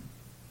Him.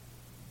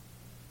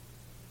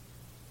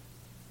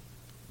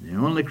 The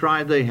only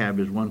cry they have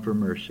is one for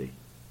mercy.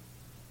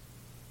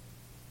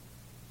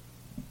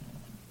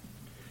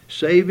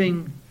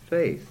 Saving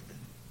faith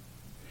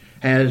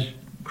has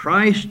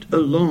Christ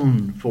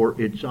alone for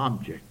its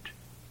object.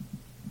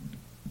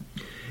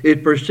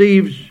 It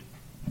perceives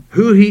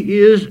who He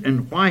is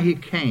and why He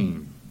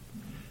came,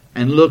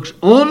 and looks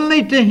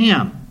only to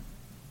Him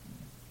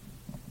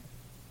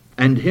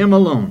and Him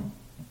alone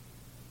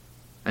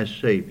as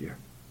Savior.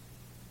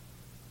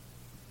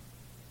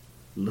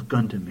 Look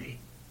unto me,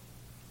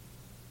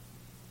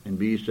 and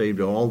be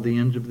saved all the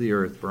ends of the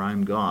earth, for I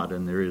am God,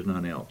 and there is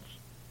none else.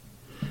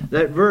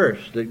 That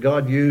verse that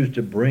God used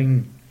to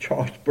bring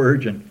Charles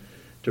Spurgeon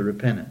to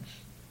repentance.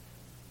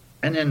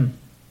 And in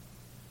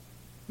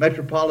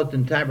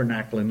Metropolitan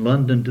Tabernacle in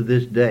London to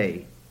this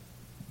day,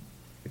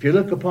 if you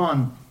look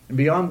upon and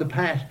beyond the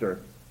pastor,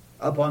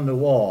 up on the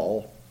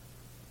wall,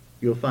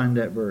 you'll find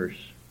that verse.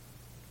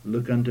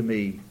 Look unto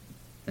me,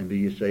 and be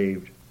ye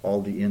saved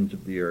all the ends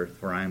of the earth,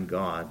 for I am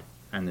God,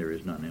 and there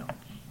is none else.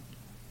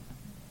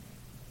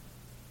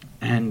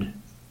 And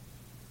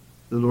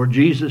the Lord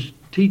Jesus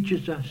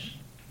teaches us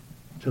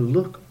to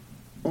look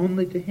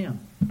only to Him.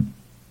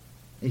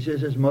 He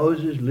says, as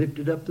Moses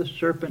lifted up the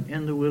serpent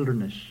in the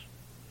wilderness,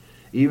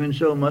 even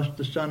so must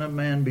the Son of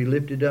Man be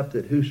lifted up,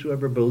 that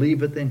whosoever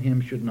believeth in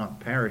Him should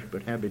not perish,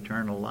 but have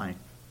eternal life.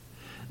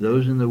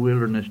 Those in the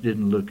wilderness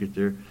didn't look at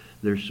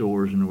their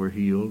sores and were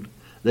healed.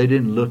 They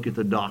didn't look at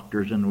the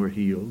doctors and were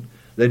healed.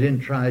 They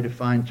didn't try to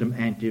find some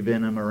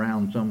antivenom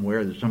around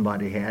somewhere that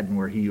somebody had and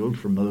were healed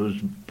from those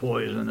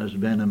poisonous,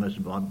 venomous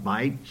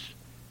bites.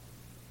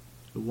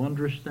 It's a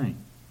wondrous thing.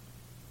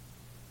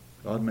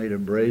 God made a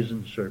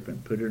brazen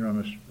serpent, put it on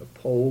a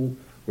pole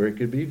where it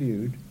could be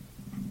viewed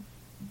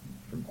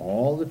from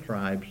all the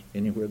tribes,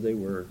 anywhere they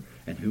were,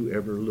 and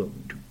whoever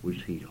looked was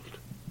healed.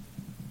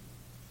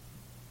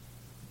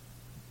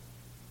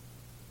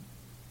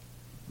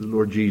 The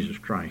Lord Jesus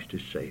Christ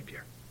is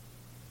Savior.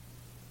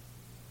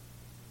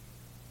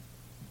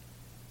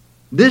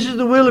 This is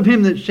the will of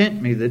Him that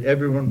sent me, that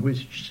everyone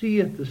which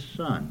seeth the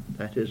Son,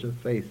 that is a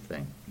faith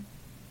thing,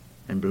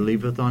 and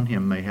believeth on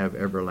Him may have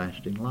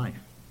everlasting life.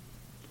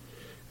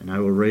 And I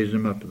will raise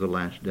him up at the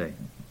last day.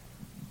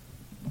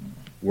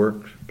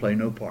 Works play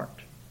no part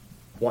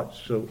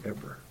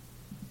whatsoever.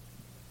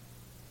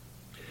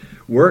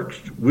 Works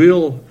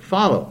will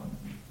follow,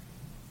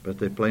 but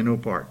they play no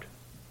part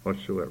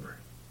whatsoever.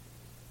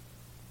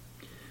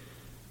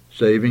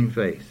 Saving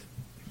faith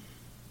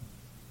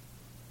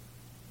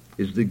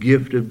is the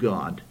gift of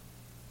God,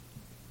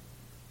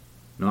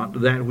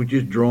 not that which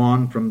is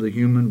drawn from the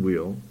human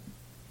will,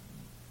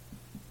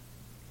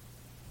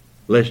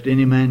 lest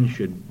any man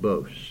should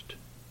boast.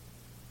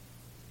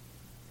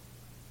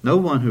 No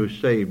one who is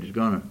saved is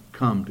going to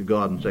come to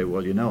God and say,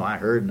 well, you know, I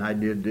heard and I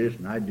did this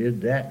and I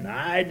did that and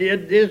I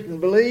did this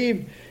and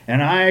believed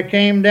and I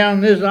came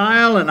down this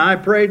aisle and I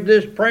prayed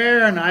this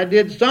prayer and I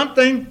did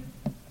something.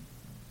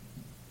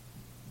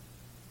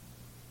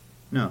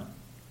 No.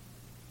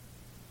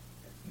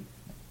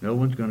 No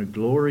one's going to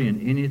glory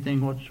in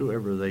anything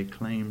whatsoever they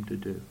claim to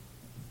do.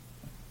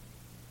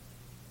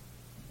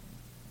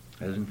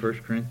 As in 1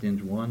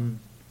 Corinthians 1,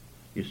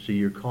 you see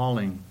your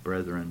calling,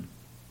 brethren.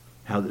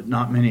 How that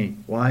not many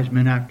wise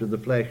men after the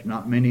flesh,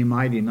 not many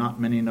mighty, not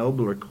many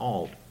noble are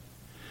called.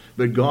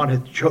 But God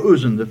hath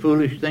chosen the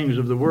foolish things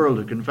of the world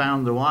to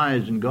confound the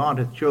wise, and God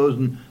hath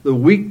chosen the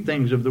weak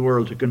things of the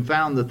world to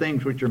confound the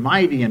things which are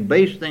mighty, and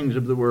base things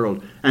of the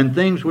world, and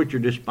things which are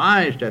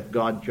despised hath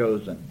God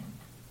chosen.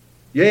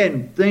 Yea,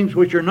 and things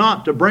which are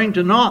not, to bring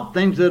to naught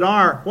things that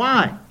are.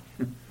 Why?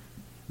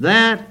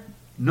 That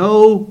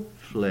no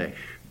flesh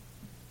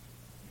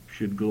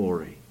should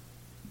glory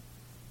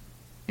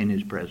in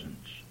His presence.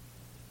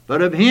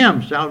 But of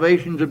Him,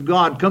 salvation's of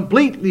God,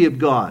 completely of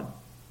God,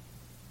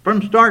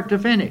 from start to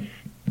finish.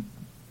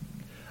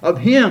 Of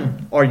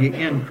Him are ye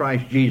in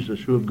Christ Jesus,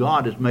 who of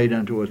God is made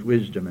unto us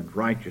wisdom and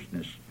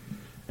righteousness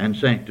and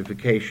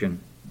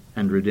sanctification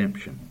and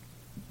redemption.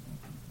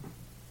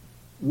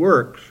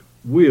 Works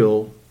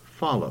will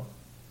follow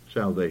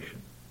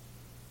salvation.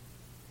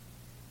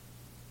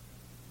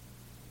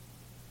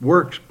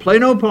 Works play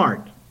no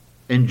part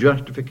in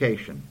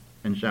justification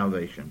and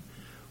salvation.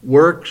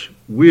 Works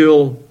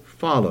will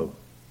follow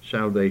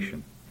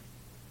salvation.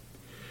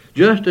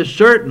 Just as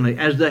certainly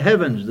as the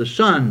heavens, the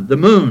sun, the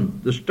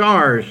moon, the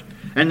stars,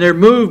 and their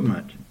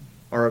movement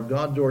are of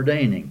God's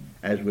ordaining,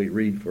 as we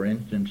read, for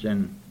instance,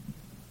 in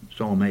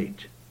Psalm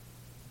 8.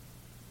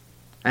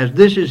 As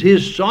this is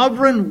His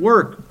sovereign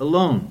work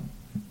alone,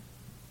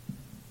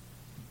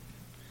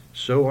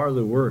 so are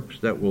the works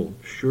that will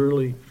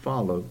surely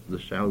follow the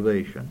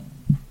salvation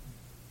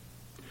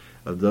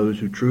of those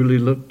who truly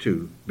look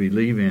to,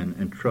 believe in,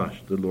 and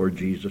trust the Lord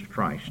Jesus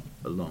Christ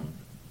alone.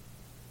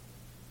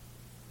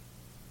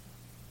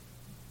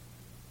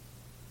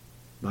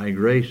 By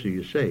grace are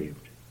you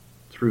saved,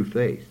 through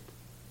faith.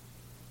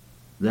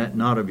 That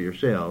not of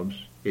yourselves,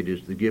 it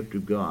is the gift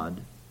of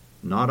God,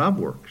 not of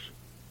works,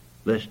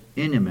 lest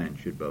any man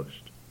should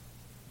boast.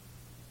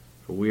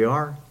 For we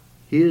are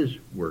His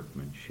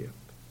workmanship,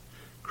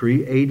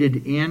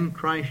 created in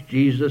Christ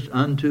Jesus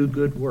unto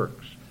good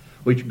works,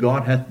 which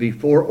God hath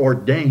before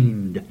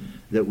ordained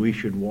that we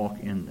should walk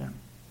in them.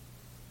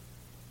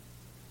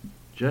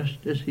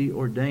 Just as He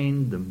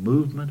ordained the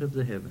movement of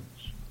the heavens.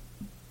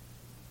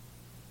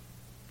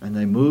 And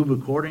they move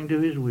according to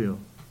His will.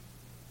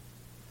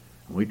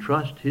 And we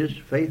trust His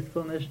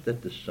faithfulness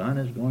that the sun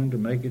is going to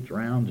make its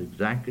rounds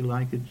exactly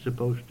like it's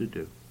supposed to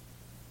do.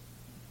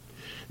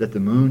 That the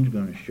moon's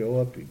going to show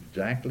up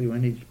exactly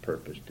when He's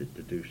purposed it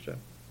to do so.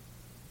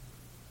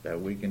 That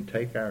we can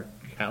take our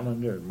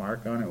calendar and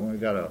mark on it when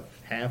we've got a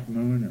half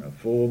moon and a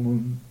full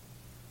moon.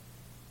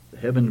 The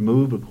heavens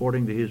move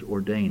according to His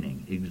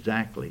ordaining,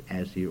 exactly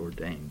as He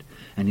ordained.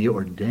 And He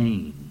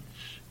ordains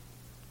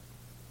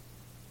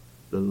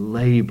the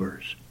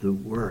labors, the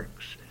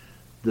works,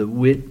 the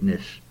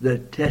witness, the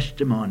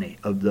testimony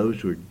of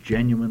those who are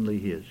genuinely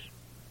His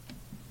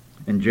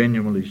and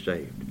genuinely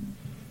saved.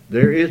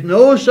 There is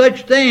no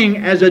such thing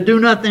as a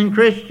do-nothing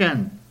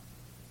Christian.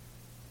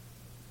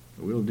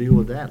 We'll deal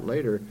with that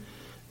later.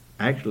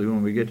 Actually,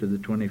 when we get to the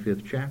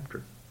 25th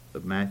chapter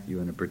of Matthew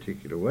in a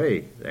particular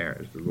way there,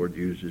 as the Lord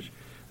uses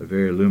a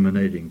very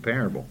illuminating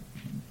parable.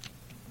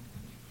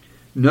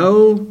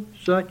 No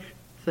such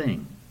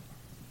thing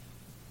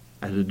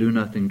as a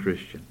do-nothing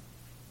Christian.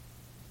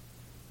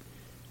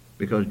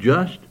 Because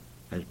just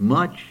as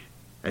much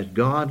as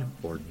God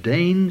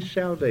ordains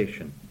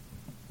salvation,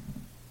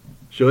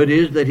 so it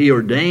is that He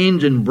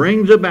ordains and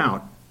brings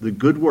about the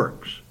good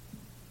works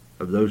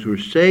of those who are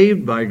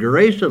saved by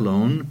grace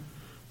alone,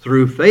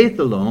 through faith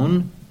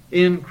alone,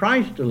 in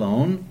Christ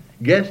alone.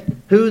 Guess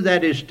who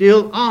that is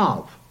still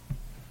of?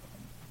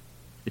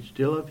 It's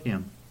still of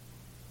Him.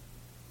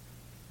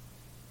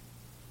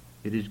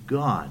 It is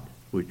God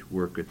which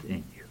worketh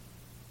in you,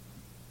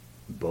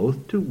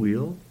 both to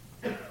will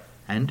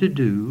and to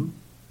do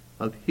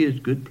of His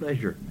good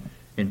pleasure,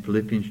 in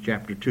Philippians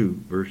chapter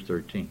 2, verse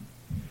 13.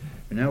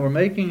 And now we're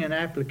making an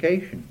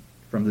application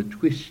from the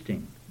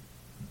twisting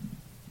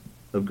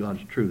of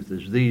God's truth,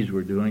 as these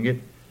were doing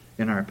it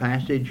in our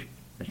passage,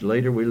 as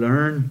later we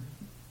learn,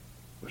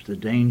 was the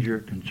danger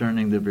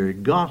concerning the very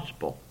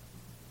gospel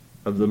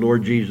of the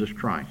Lord Jesus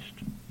Christ.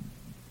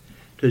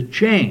 To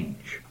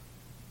change,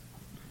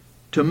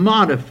 to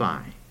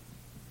modify,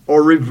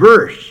 or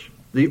reverse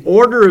the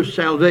order of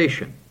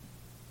salvation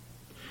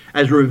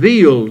as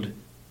revealed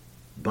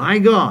by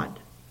God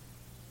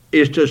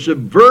is to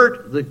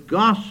subvert the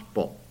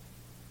gospel,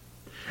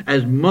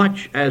 as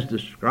much as the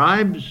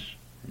scribes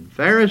and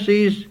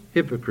Pharisees,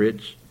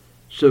 hypocrites,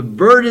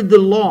 subverted the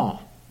law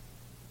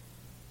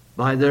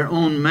by their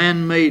own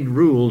man-made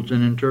rules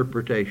and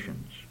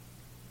interpretations.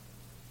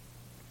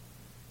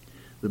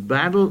 The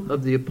battle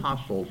of the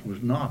apostles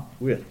was not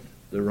with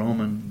the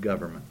Roman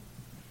government.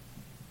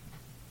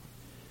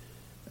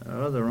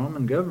 The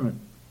Roman government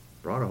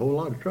brought a whole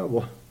lot of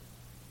trouble.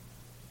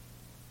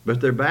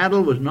 But their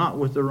battle was not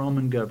with the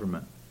Roman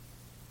government.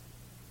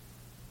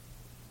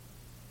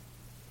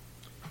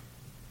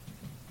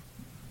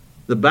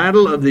 The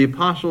battle of the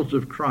apostles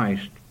of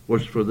Christ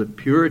was for the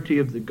purity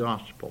of the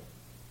gospel,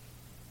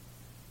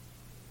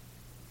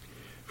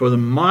 for the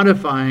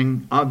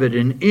modifying of it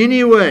in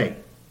any way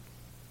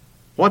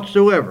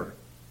whatsoever,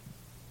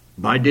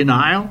 by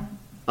denial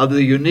of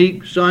the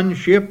unique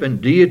sonship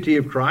and deity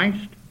of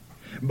Christ,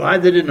 by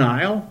the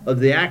denial of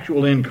the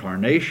actual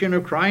incarnation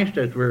of Christ,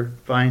 as we're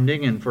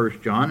finding in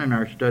 1 John in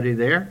our study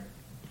there,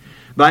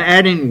 by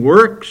adding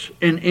works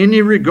in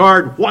any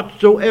regard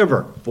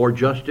whatsoever for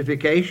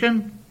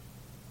justification,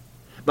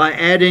 by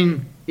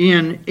adding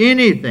in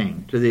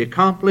anything to the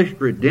accomplished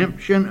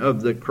redemption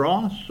of the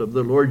cross of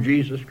the Lord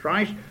Jesus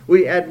Christ.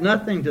 We add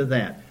nothing to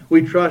that.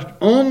 We trust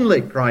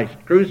only Christ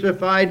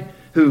crucified,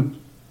 who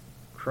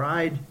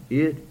cried,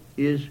 "It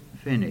is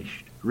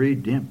finished."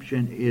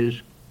 Redemption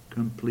is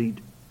complete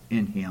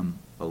in Him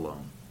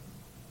alone.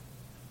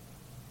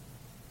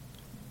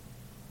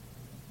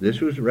 This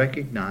was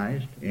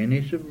recognized.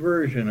 Any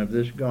subversion of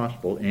this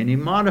gospel, any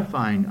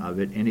modifying of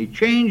it, any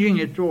changing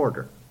its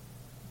order,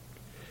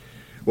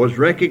 was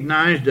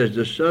recognized as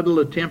the subtle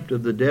attempt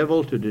of the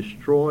devil to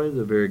destroy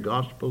the very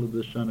gospel of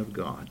the Son of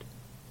God.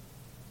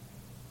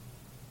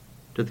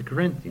 To the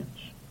Corinthians,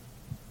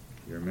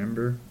 you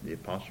remember the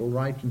apostle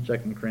writes in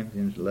 2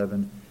 Corinthians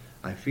 11,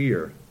 "I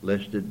fear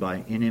lest it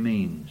by any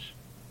means,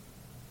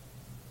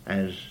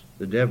 as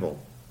the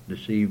devil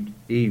deceived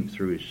Eve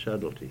through his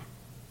subtlety,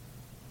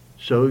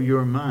 so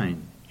your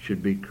mind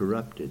should be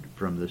corrupted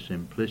from the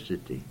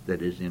simplicity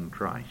that is in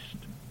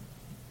Christ.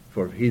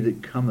 For he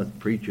that cometh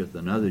preacheth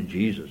another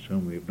Jesus,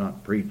 whom we have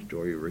not preached,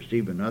 or you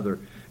receive another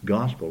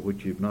gospel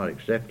which you have not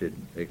accepted,"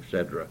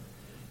 etc.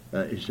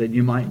 He said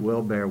you might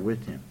well bear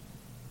with him.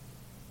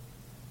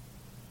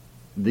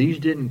 These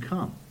didn't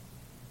come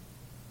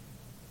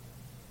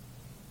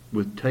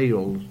with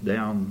tails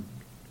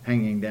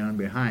hanging down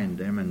behind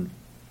them, and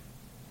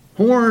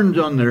horns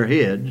on their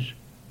heads,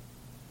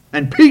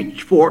 and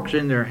pitchforks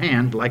in their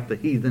hands like the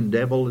heathen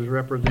devil is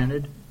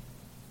represented.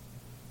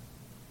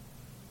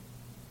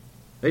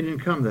 They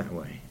didn't come that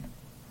way.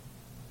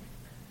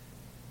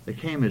 They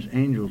came as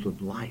angels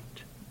of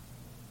light.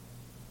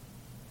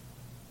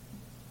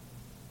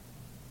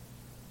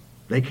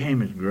 They came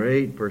as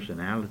great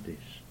personalities.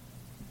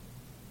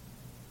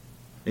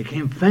 They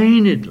came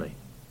feignedly,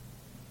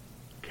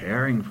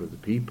 caring for the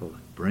people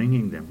and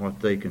bringing them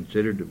what they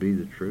considered to be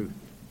the truth.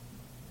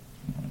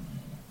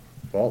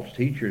 False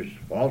teachers,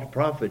 false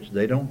prophets,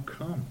 they don't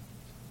come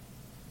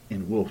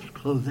in wolf's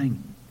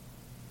clothing.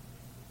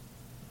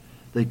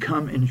 They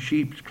come in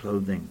sheep's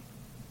clothing.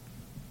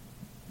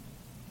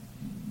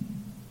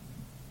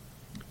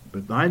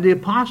 But by the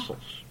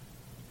apostles,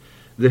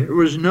 there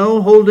was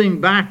no holding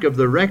back of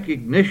the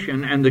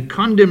recognition and the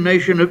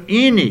condemnation of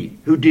any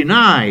who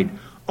denied,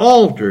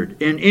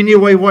 altered in any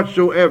way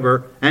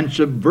whatsoever, and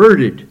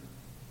subverted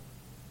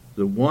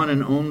the one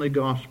and only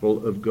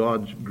gospel of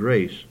God's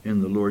grace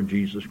in the Lord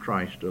Jesus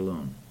Christ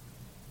alone.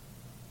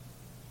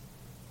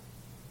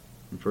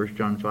 In 1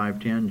 John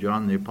 5:10,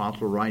 John the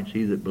Apostle writes,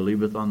 "He that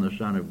believeth on the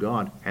Son of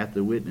God hath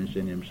the witness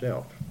in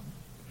himself."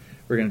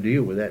 We're going to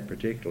deal with that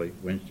particularly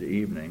Wednesday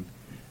evening,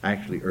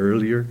 actually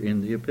earlier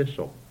in the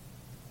epistle.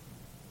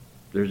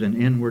 There's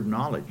an inward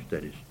knowledge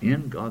that is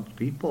in God's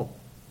people.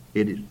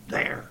 It is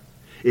there.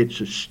 It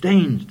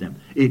sustains them.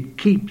 It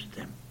keeps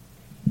them.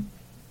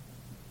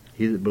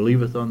 He that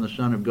believeth on the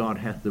Son of God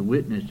hath the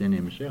witness in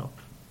himself.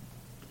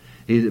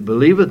 He that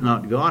believeth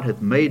not God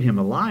hath made him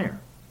a liar,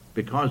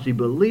 because he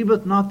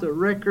believeth not the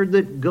record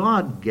that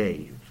God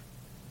gave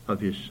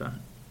of his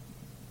Son.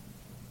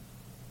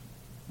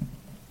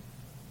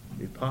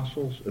 The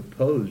apostles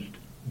opposed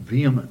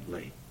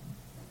vehemently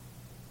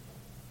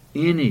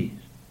any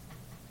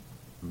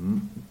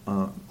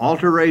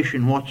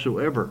alteration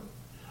whatsoever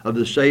of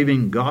the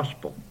saving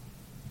gospel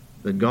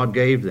that God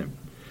gave them,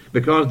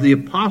 because the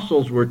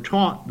apostles were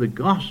taught the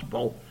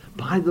gospel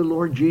by the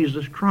Lord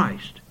Jesus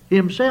Christ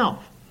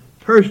himself,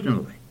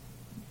 personally.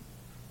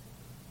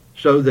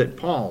 So that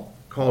Paul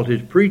called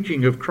his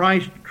preaching of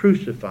Christ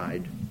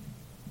crucified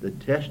the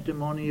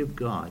testimony of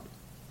God.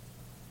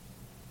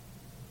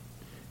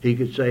 He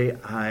could say,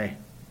 I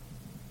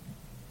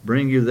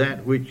bring you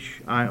that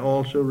which I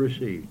also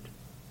received.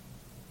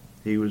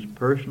 He was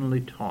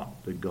personally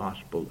taught the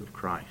gospel of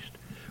Christ,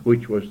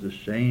 which was the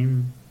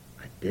same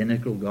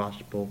identical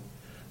gospel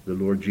the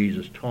Lord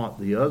Jesus taught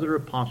the other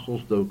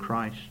apostles,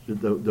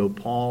 though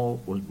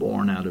Paul was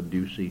born out of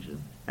due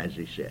season, as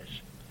he says.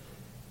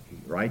 He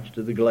writes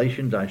to the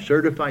Galatians, I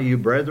certify you,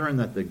 brethren,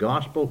 that the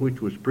gospel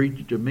which was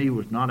preached to me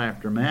was not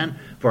after man,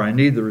 for I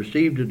neither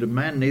received it of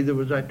man, neither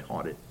was I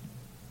taught it,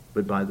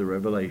 but by the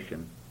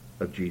revelation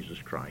of Jesus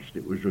Christ.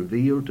 It was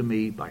revealed to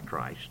me by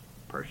Christ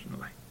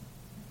personally.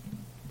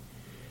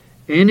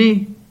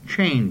 Any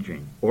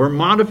changing or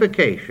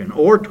modification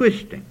or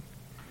twisting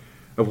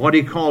of what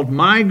he called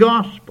my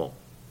gospel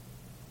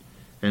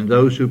and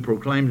those who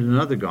proclaimed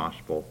another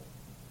gospel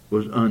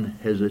was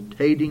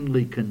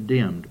unhesitatingly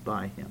condemned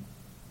by him.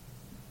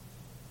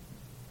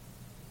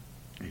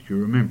 As you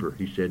remember,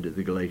 he said to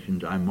the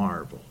Galatians, I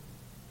marvel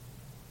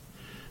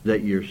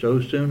that ye are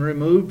so soon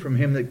removed from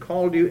him that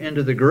called you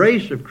into the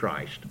grace of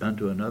Christ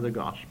unto another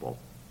gospel,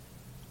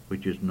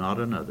 which is not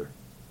another.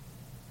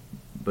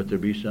 But there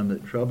be some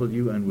that trouble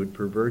you and would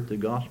pervert the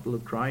gospel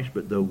of Christ.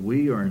 But though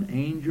we or an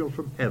angel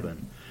from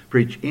heaven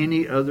preach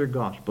any other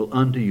gospel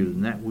unto you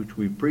than that which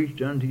we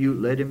preached unto you,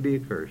 let him be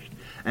accursed.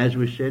 As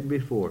we said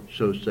before,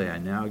 so say I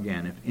now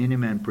again, if any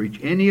man preach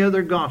any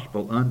other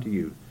gospel unto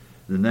you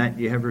than that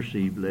ye have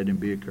received, let him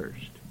be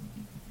accursed.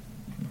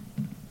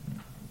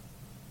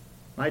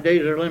 My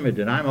days are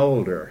limited. I'm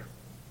older.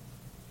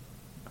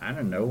 I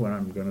don't know when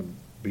I'm going to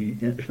be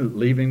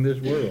leaving this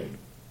world.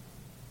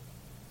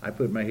 I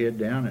put my head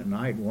down at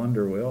night and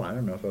wonder, well, I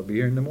don't know if I'll be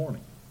here in the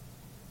morning.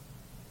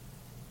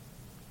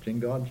 It's in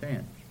God's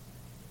hands.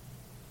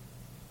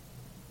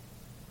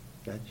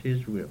 That's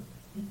his will.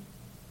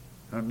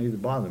 I don't need to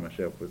bother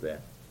myself with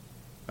that.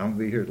 I'm going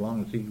to be here as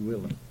long as he's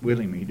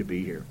willing me to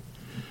be here.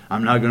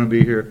 I'm not going to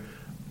be here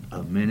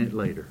a minute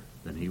later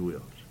than he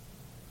wills.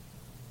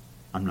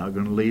 I'm not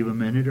going to leave a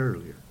minute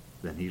earlier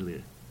than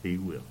he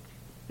wills.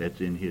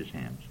 That's in his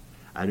hands.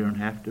 I don't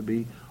have to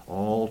be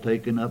all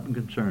taken up and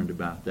concerned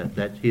about that.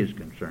 That's his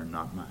concern,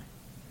 not mine.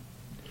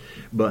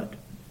 But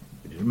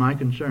it is my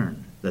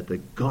concern that the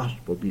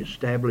gospel be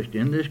established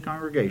in this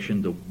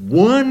congregation, the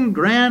one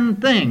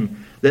grand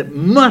thing that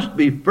must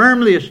be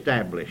firmly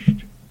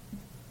established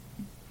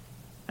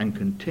and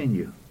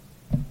continue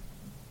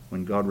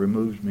when God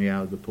removes me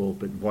out of the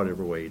pulpit in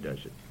whatever way he does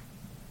it.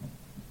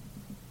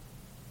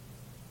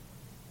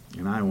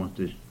 And I want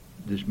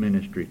this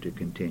ministry to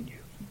continue.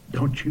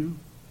 Don't you?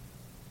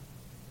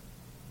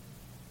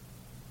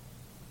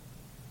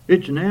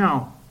 It's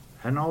now.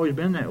 Hadn't always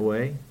been that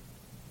way.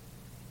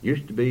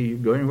 Used to be, you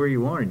go anywhere you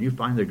wanted, you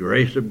find the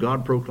grace of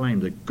God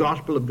proclaimed, the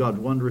gospel of God's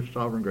wondrous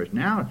sovereign grace.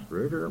 Now it's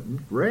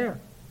rare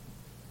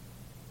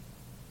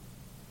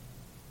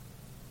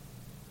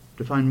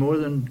to find more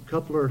than a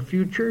couple or a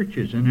few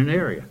churches in an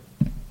area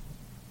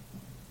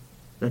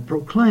that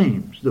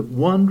proclaims the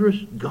wondrous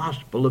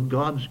gospel of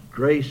God's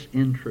grace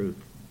in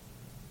truth.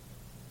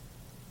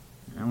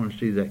 And I want to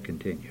see that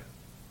continue.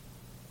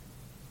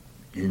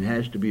 And it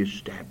has to be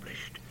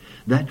established.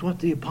 That's what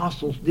the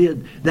apostles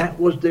did. That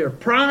was their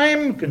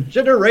prime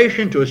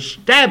consideration, to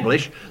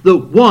establish the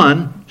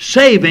one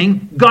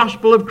saving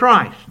gospel of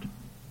Christ.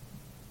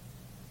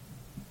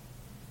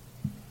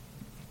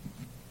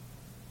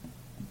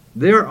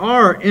 There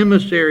are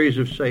emissaries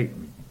of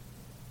Satan.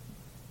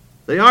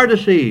 They are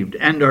deceived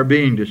and are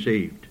being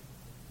deceived.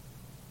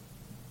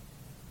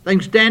 They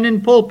can stand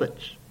in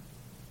pulpits,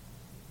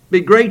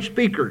 be great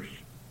speakers.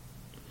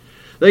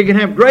 They can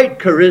have great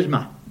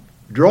charisma,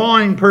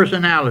 drawing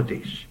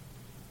personalities.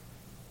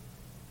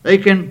 They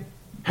can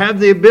have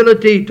the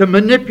ability to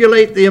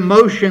manipulate the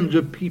emotions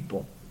of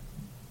people.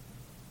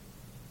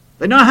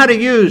 They know how to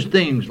use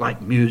things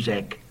like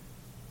music.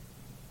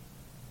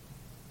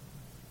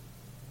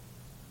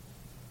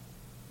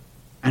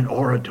 And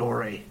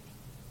oratory.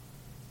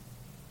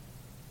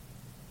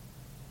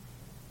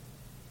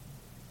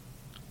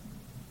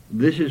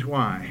 This is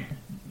why,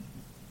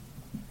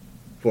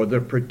 for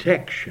the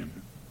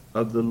protection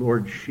of the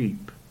Lord's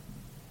sheep,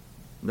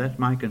 that's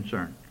my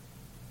concern.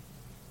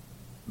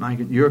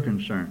 You're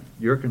concerned.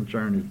 Your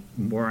concern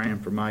is where I am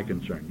for my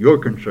concern. You're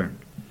concerned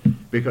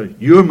because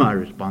you're my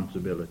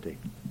responsibility.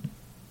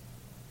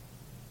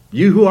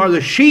 You who are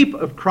the sheep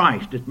of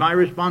Christ, it's my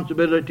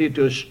responsibility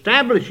to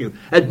establish you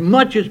as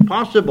much as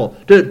possible,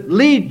 to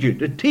lead you,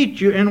 to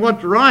teach you in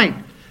what's right.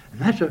 And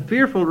that's a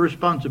fearful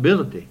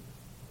responsibility.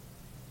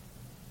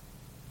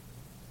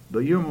 But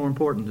you're more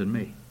important than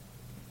me.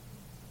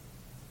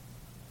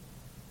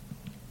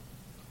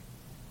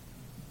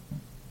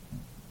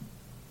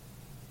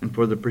 And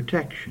for the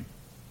protection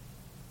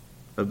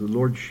of the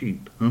Lord's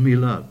sheep, whom he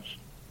loves,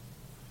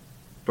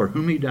 for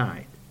whom he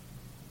died,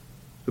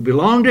 who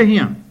belong to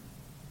him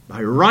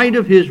by right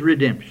of his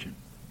redemption.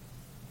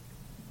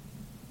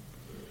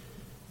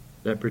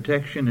 That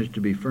protection is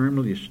to be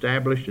firmly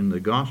established in the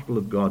gospel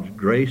of God's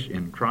grace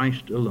in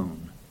Christ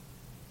alone.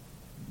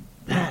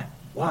 That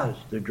was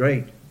the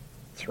great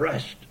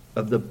thrust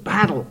of the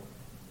battle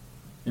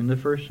in the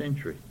first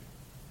century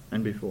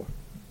and before.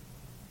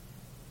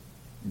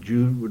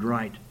 Jude would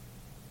write,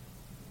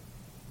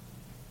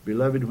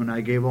 Beloved, when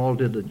I gave all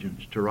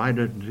diligence to write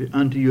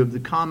unto you of the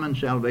common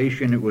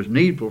salvation, it was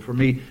needful for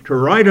me to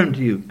write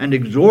unto you and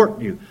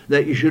exhort you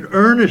that you should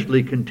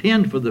earnestly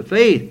contend for the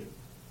faith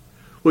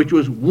which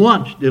was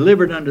once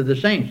delivered unto the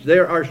saints.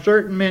 There are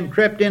certain men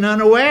crept in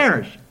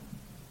unawares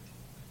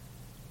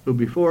who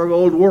before of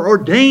old were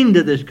ordained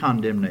to this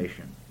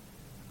condemnation.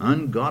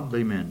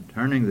 Ungodly men,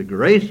 turning the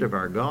grace of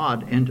our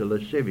God into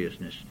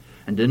lasciviousness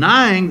and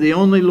denying the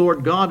only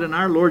Lord God and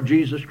our Lord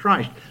Jesus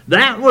Christ.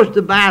 That was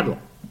the battle.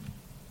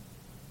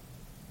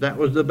 That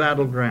was the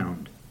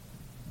battleground.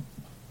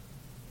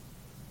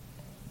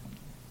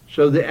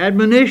 So the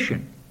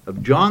admonition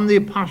of John the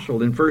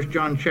Apostle in 1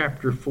 John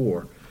chapter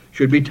 4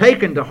 should be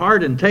taken to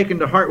heart and taken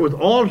to heart with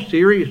all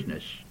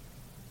seriousness.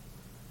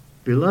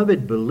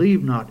 Beloved,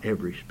 believe not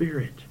every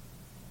spirit,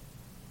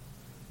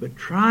 but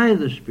try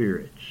the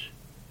spirits,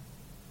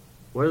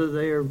 whether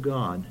they are of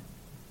God.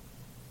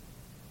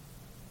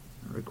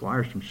 It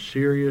requires some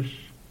serious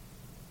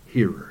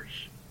hearers.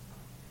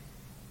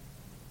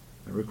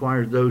 It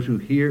requires those who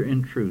hear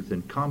in truth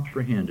and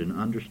comprehend and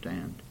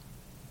understand.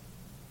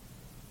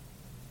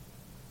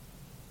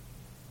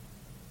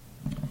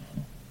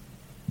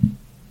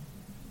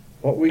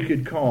 What we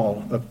could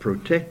call a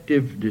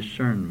protective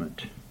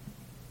discernment.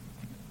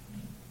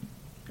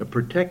 A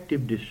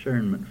protective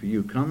discernment for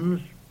you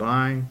comes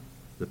by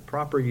the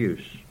proper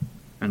use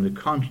and the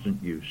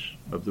constant use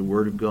of the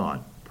Word of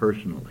God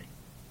personally,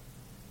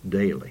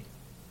 daily,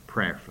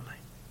 prayerfully.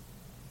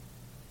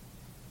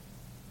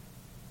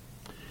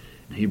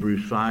 In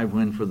Hebrews 5,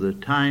 when for the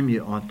time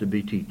you ought to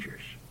be teachers.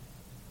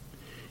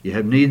 You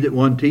have need that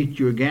one teach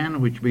you again,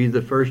 which be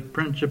the first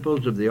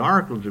principles of the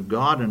oracles of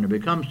God, and to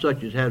become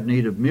such as have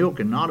need of milk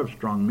and not of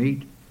strong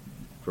meat.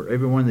 For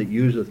everyone that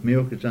useth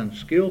milk is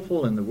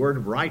unskillful in the word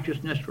of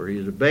righteousness, for he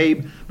is a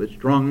babe, but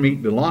strong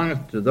meat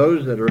belongeth to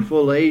those that are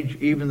full age,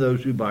 even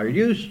those who by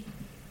use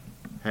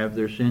have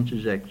their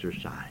senses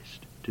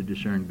exercised to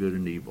discern good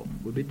and evil.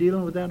 We'll be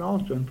dealing with that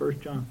also in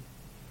 1 John.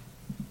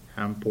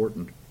 How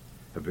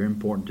very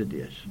important it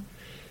is.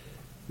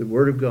 The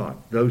Word of God.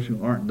 Those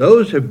who aren't,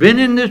 those who have been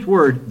in this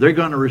Word, they're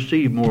going to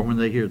receive more when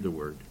they hear the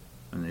Word.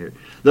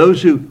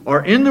 Those who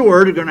are in the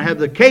Word are going to have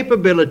the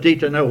capability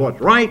to know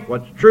what's right,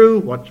 what's true,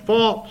 what's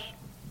false,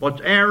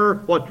 what's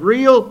error, what's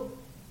real,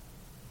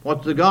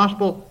 what's the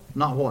gospel,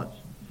 not what's.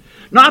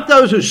 Not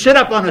those who sit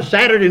up on a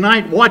Saturday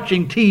night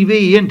watching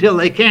TV until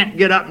they can't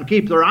get up and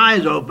keep their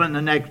eyes open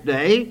the next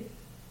day.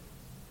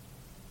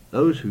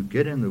 Those who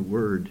get in the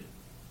Word,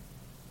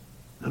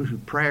 those who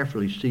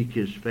prayerfully seek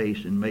His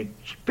face and make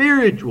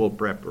spiritual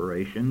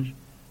preparations,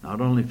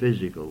 not only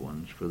physical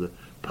ones, for the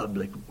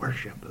public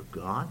worship of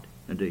God,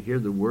 and to hear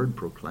the Word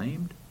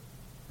proclaimed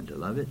and to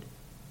love it.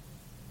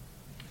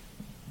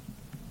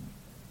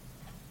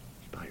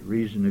 It's by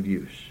reason of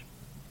use.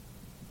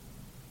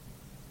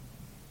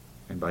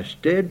 And by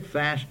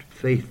steadfast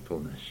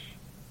faithfulness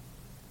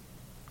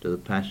to the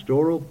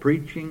pastoral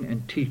preaching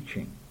and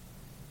teaching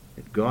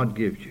that God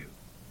gives you.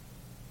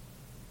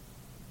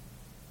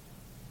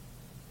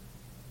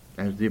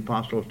 As the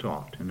apostle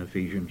taught in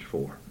Ephesians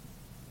 4.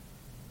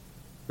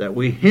 That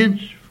we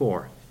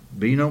henceforth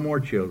be no more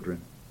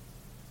children,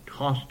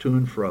 tossed to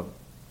and fro,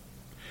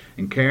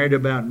 and carried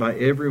about by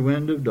every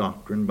wind of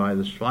doctrine, by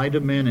the sleight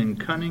of men and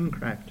cunning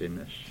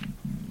craftiness,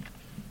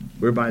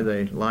 whereby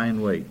they lie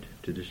in wait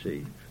to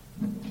deceive.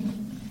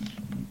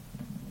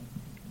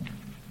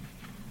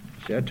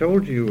 See, I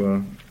told you,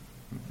 I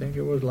think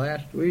it was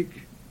last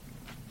week,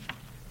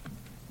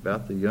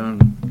 about the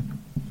young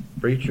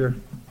preacher,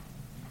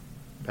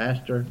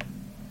 pastor,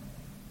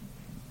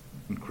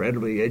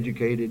 incredibly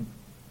educated,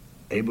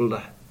 able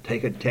to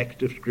take a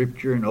text of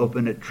Scripture and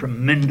open it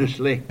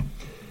tremendously.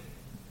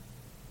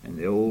 And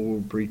the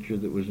old preacher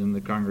that was in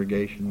the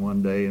congregation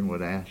one day and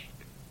would ask,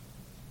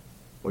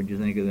 "What'd you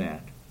think of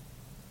that?"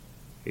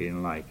 He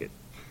didn't like it.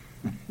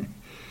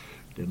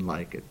 Didn't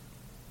like it.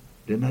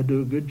 Didn't I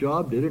do a good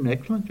job? Did an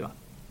excellent job.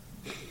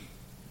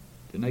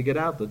 Didn't I get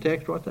out the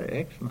text? What's that?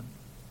 Excellent.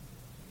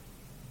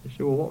 They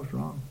said, "Well, what was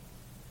wrong?"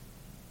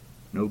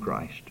 no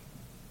Christ.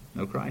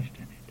 No Christ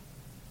in it.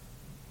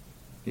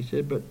 He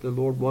said, but the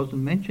Lord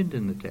wasn't mentioned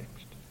in the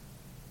text.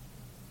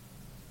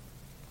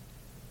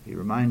 He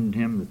reminded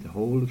him that the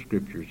whole of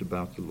Scripture is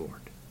about the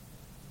Lord.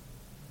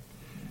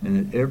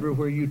 And that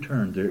everywhere you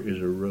turn, there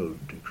is a road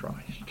to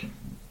Christ.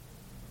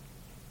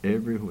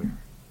 Everywhere.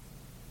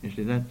 You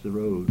see, that's the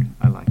road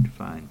I like to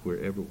find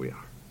wherever we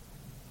are.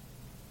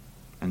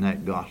 And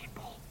that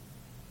gospel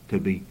to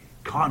be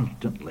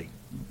constantly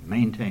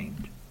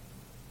maintained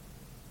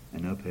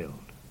and upheld.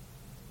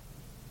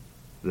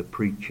 The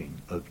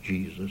preaching of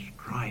Jesus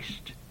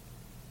Christ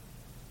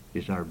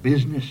is our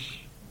business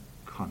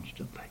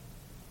constantly.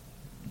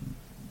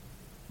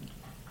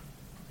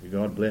 May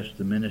God bless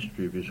the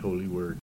ministry of His holy word.